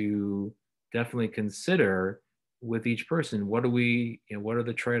had to definitely consider with each person, what are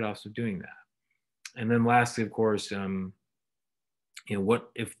the trade-offs of doing that? And then lastly, of course,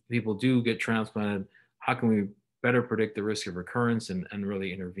 what if people do get transplanted, how can we better predict the risk of recurrence and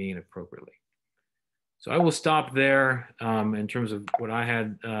really intervene appropriately? So I will stop there in terms of what I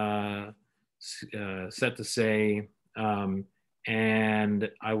had set to say, and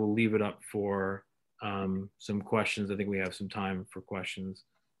I will leave it up for some questions. I think we have some time for questions,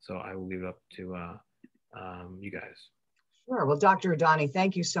 so I will leave it up to you guys. Sure. Well, Dr. Udani,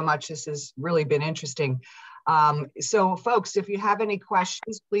 thank you so much. This has really been interesting. So folks, if you have any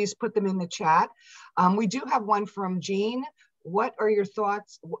questions, please put them in the chat. We do have one from Jean. What are your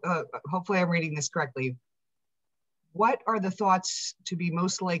thoughts? Hopefully I'm reading this correctly. What are the thoughts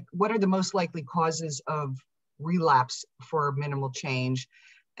what are the most likely causes of relapse for minimal change?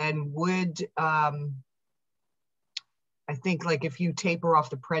 And would, I think like if you taper off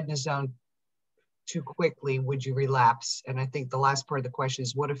the prednisone too quickly, would you relapse? And I think the last part of the question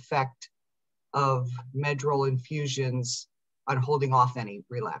is, what effect of Medrol infusions on holding off any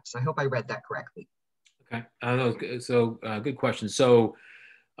relapse? I hope I read that correctly. Okay, so good question. So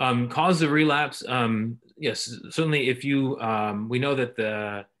cause of relapse, yes, certainly if you, we know that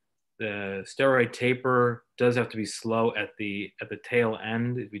the steroid taper does have to be slow at the tail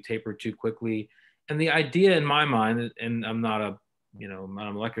end if you taper too quickly. And the idea in my mind, and I'm not a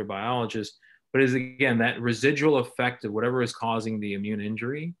molecular biologist, but is again that residual effect of whatever is causing the immune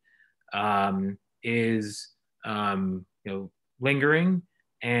injury is lingering,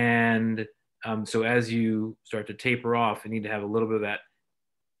 and so as you start to taper off, you need to have a little bit of that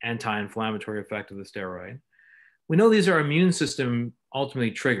anti-inflammatory effect of the steroid. We know these are immune system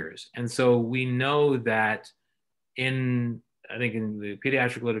ultimately triggers, and so we know that I think in the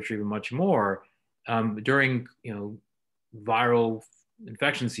pediatric literature even much more, during viral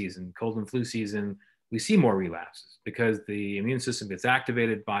infection season, cold and flu season, we see more relapses because the immune system gets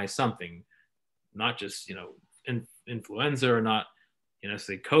activated by something, not just influenza or not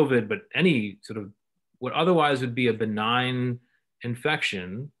say COVID, but any sort of what otherwise would be a benign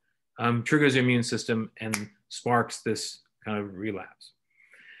infection triggers the immune system and sparks this kind of relapse.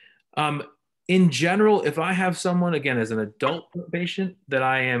 In general, if I have someone, again, as an adult patient that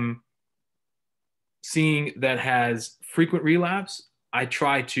I am seeing that has frequent relapse, I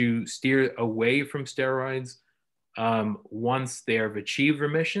try to steer away from steroids once they have achieved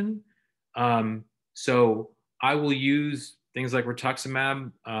remission. So I will use things like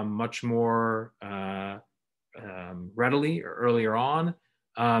rituximab much more readily or earlier on,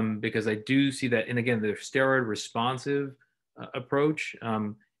 because I do see that, and again, the steroid responsive approach,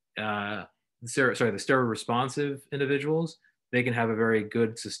 the steroid responsive individuals, they can have a very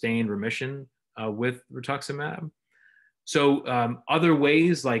good sustained remission with rituximab. So other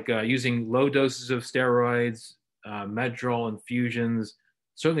ways like using low doses of steroids, Medrol infusions,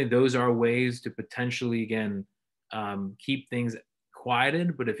 certainly those are ways to potentially, again, keep things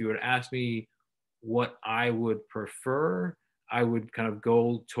quieted, but if you would ask me what I would prefer, I would kind of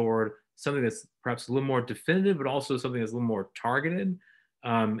go toward something that's perhaps a little more definitive, but also something that's a little more targeted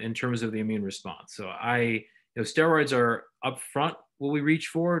in terms of the immune response. So steroids are upfront what we reach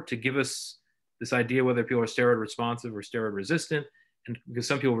for to give us this idea whether people are steroid responsive or steroid resistant, and because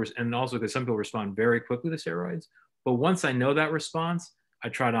some people respond very quickly to steroids. But once I know that response, I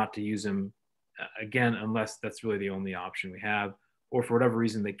try not to use them again unless that's really the only option we have, or for whatever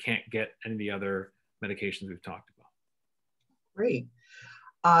reason they can't get any of the other medications we've talked about. Great.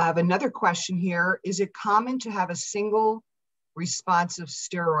 I have another question here. Is it common to have a single response of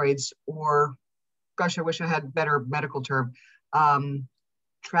steroids, or, gosh, I wish I had a better medical term, tacrolimus?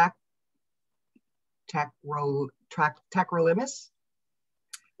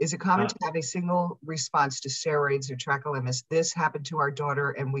 Is it common to have a single response to steroids or tacrolimus? This happened to our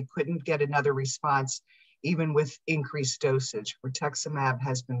daughter, and we couldn't get another response even with increased dosage. Rituximab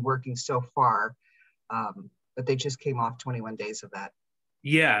has been working so far, but they just came off 21 days of that.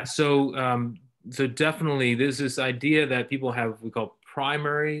 Yeah, so definitely there's this idea that people have we call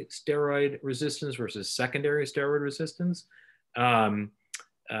primary steroid resistance versus secondary steroid resistance.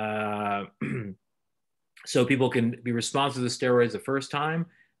 So people can be responsive to steroids the first time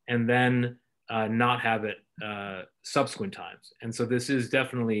and then not have it subsequent times. And so this is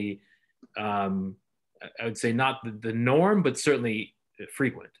definitely, I would say, not the norm, but certainly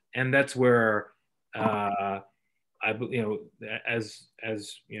frequent. And that's where as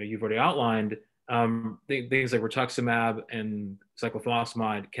you've already outlined, things like rituximab and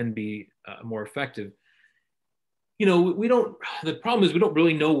cyclophosphamide can be more effective. The problem is we don't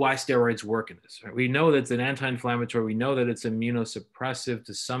really know why steroids work in this. Right? We know that it's an anti-inflammatory. We know that it's immunosuppressive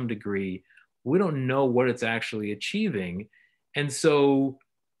to some degree. We don't know what it's actually achieving. And so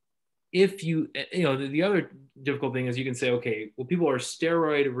the other difficult thing is you can say, okay, well, people are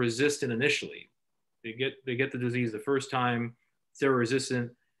steroid resistant initially. They get the disease the first time, steroid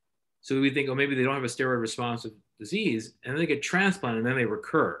resistant. So we think, oh, maybe they don't have a steroid responsive disease, and then they get transplanted and then they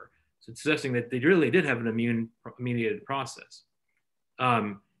recur. So it's suggesting that they really did have an immune-mediated process.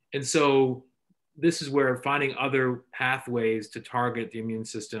 And so this is where finding other pathways to target the immune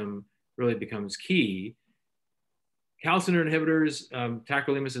system really becomes key. Calcineurin inhibitors,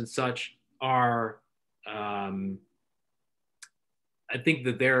 tacrolimus and such are, I think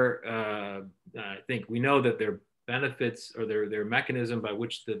we know that their benefits or their mechanism by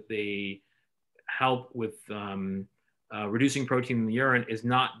which that they help with reducing protein in the urine is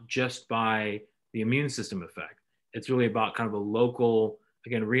not just by the immune system effect. It's really about kind of a local,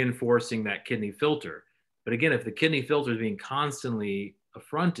 again, reinforcing that kidney filter. But again, if the kidney filter is being constantly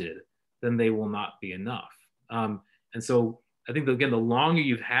affronted, then they will not be enough. And so I think that, again, the longer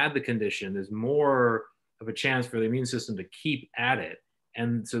you've had the condition, there's more of a chance for the immune system to keep at it.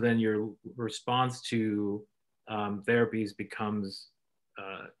 And so then your response to therapies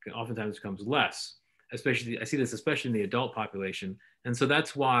oftentimes becomes less. Especially, I see this especially in the adult population. And so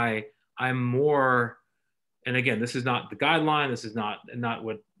that's why I'm more, and again, this is not the guideline, this is not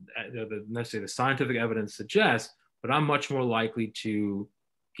what necessarily the scientific evidence suggests, but I'm much more likely to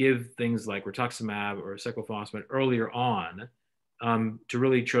give things like rituximab or cyclophosphamide earlier on to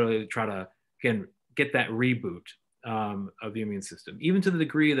really try to, again, get that reboot of the immune system, even to the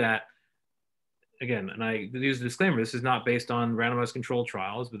degree that, again, and I use a disclaimer, this is not based on randomized controlled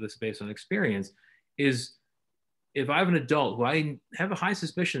trials, but this is based on experience, is if I have an adult who I have a high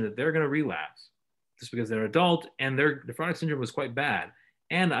suspicion that they're going to relapse just because they're an adult and their nephrotic syndrome was quite bad,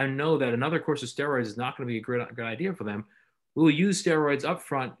 and I know that another course of steroids is not going to be a good idea for them, we'll use steroids up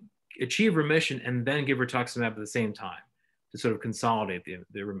front, achieve remission, and then give rituximab at the same time to sort of consolidate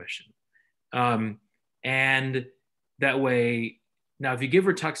the remission. And that way, now if you give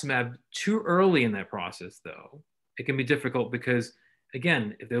rituximab too early in that process, though, it can be difficult because,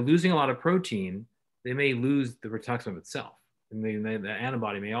 again, if they're losing a lot of protein, they may lose the rituximab itself. And the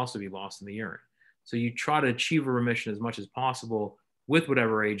antibody may also be lost in the urine. So you try to achieve a remission as much as possible with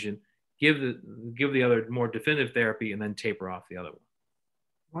whatever agent, give the other more definitive therapy, and then taper off the other one.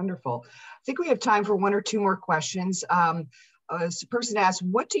 Wonderful. I think we have time for one or two more questions. This person asks,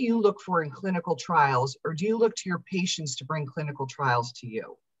 what do you look for in clinical trials, or do you look to your patients to bring clinical trials to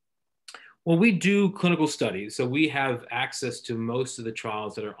you? Well, we do clinical studies, so we have access to most of the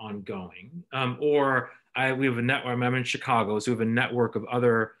trials that are ongoing. We have a network. I'm in Chicago, so we have a network of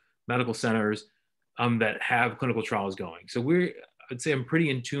other medical centers that have clinical trials going. So I'd say I'm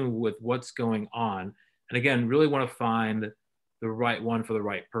pretty in tune with what's going on, and again, really want to find the right one for the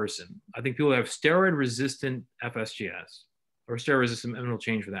right person. I think people that have steroid-resistant FSGS or steroid-resistant mental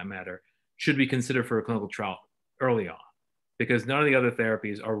change, for that matter, should be considered for a clinical trial early on, because none of the other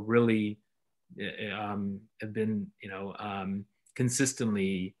therapies are really have been,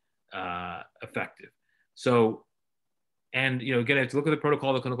 consistently effective. So, and again, I have to look at the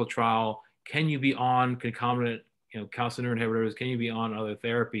protocol of the clinical trial. Can you be on concomitant, calcineurin inhibitors? Can you be on other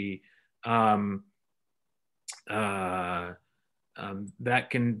therapy? That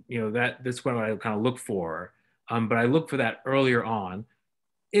can, that's what I kind of look for. But I look for that earlier on.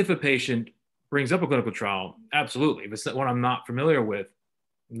 If a patient brings up a clinical trial, absolutely. If it's one I'm not familiar with,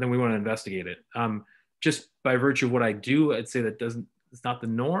 then we want to investigate it. Just by virtue of what I do, I'd say that it's not the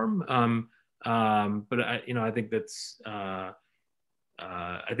norm. But I think that's, but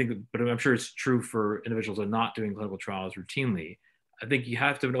I'm sure it's true for individuals that are not doing clinical trials routinely. I think you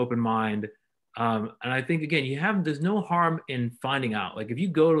have to have an open mind. And I think, again, there's no harm in finding out. Like if you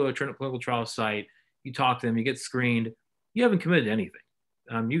go to a clinical trial site, you talk to them, you get screened, you haven't committed to anything.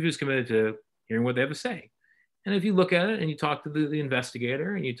 You've just committed to hearing what they have to say. And if you look at it and you talk to the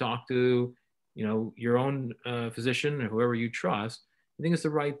investigator and you talk to, your own physician or whoever you trust, you think it's the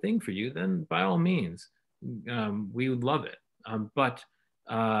right thing for you, then by all means, we would love it. But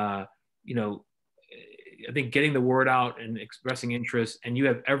I think getting the word out and expressing interest, and you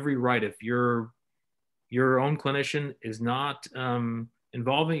have every right, if your own clinician is not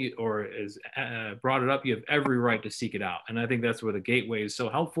involving you or is brought it up, you have every right to seek it out. And I think that's where the gateway is so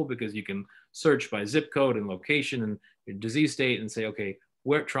helpful, because you can search by zip code and location and your disease state and say, okay,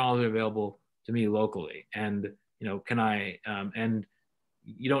 what trials are available to me locally? And, can I, and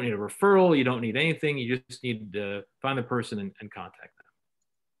you don't need a referral, you don't need anything, you just need to find the person and contact them.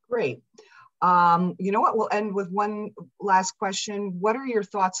 Great. You know what, we'll end with one last question. What are your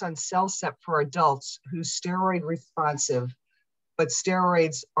thoughts on CellCept for adults who's steroid responsive, but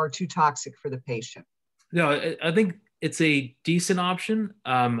steroids are too toxic for the patient? No, I think it's a decent option.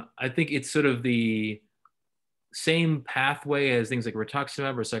 I think it's sort of the same pathway as things like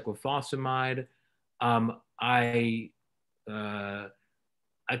rituximab or cyclophosphamide.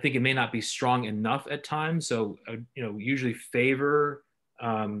 I think it may not be strong enough at times. So, usually favor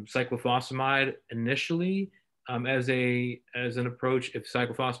cyclophosphamide initially as an approach. If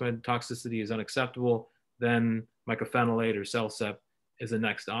cyclophosphamide toxicity is unacceptable, then mycophenolate or CellCept is the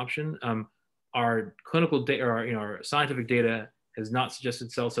next option. Our clinical data, or our scientific data, has not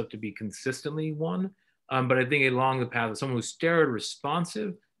suggested CellCept to be consistently one, but I think along the path of someone who's steroid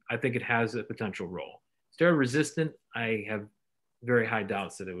responsive, I think it has a potential role. Steroid resistant, I have very high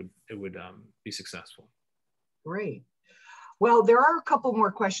doubts that it would be successful. Great. Well, there are a couple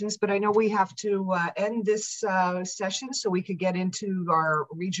more questions, but I know we have to end this session so we could get into our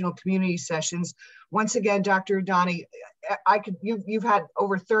regional community sessions. Once again, Dr. Udani, you've had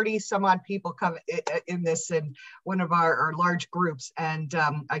over 30 some odd people come in this in one of our large groups, and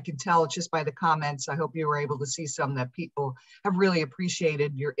I can tell just by the comments. I hope you were able to see some that people have really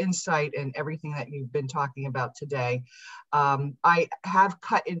appreciated your insight and everything that you've been talking about today. I have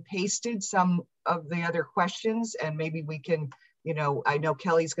cut and pasted some of the other questions, and maybe we can, I know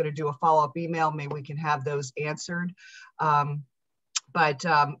Kelly's going to do a follow-up email. Maybe we can have those answered. But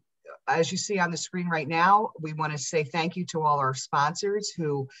as you see on the screen right now, we want to say thank you to all our sponsors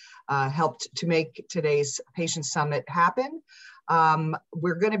who helped to make today's Patient Summit happen.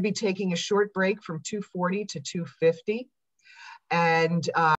 We're going to be taking a short break from 2:40 to 2:50. And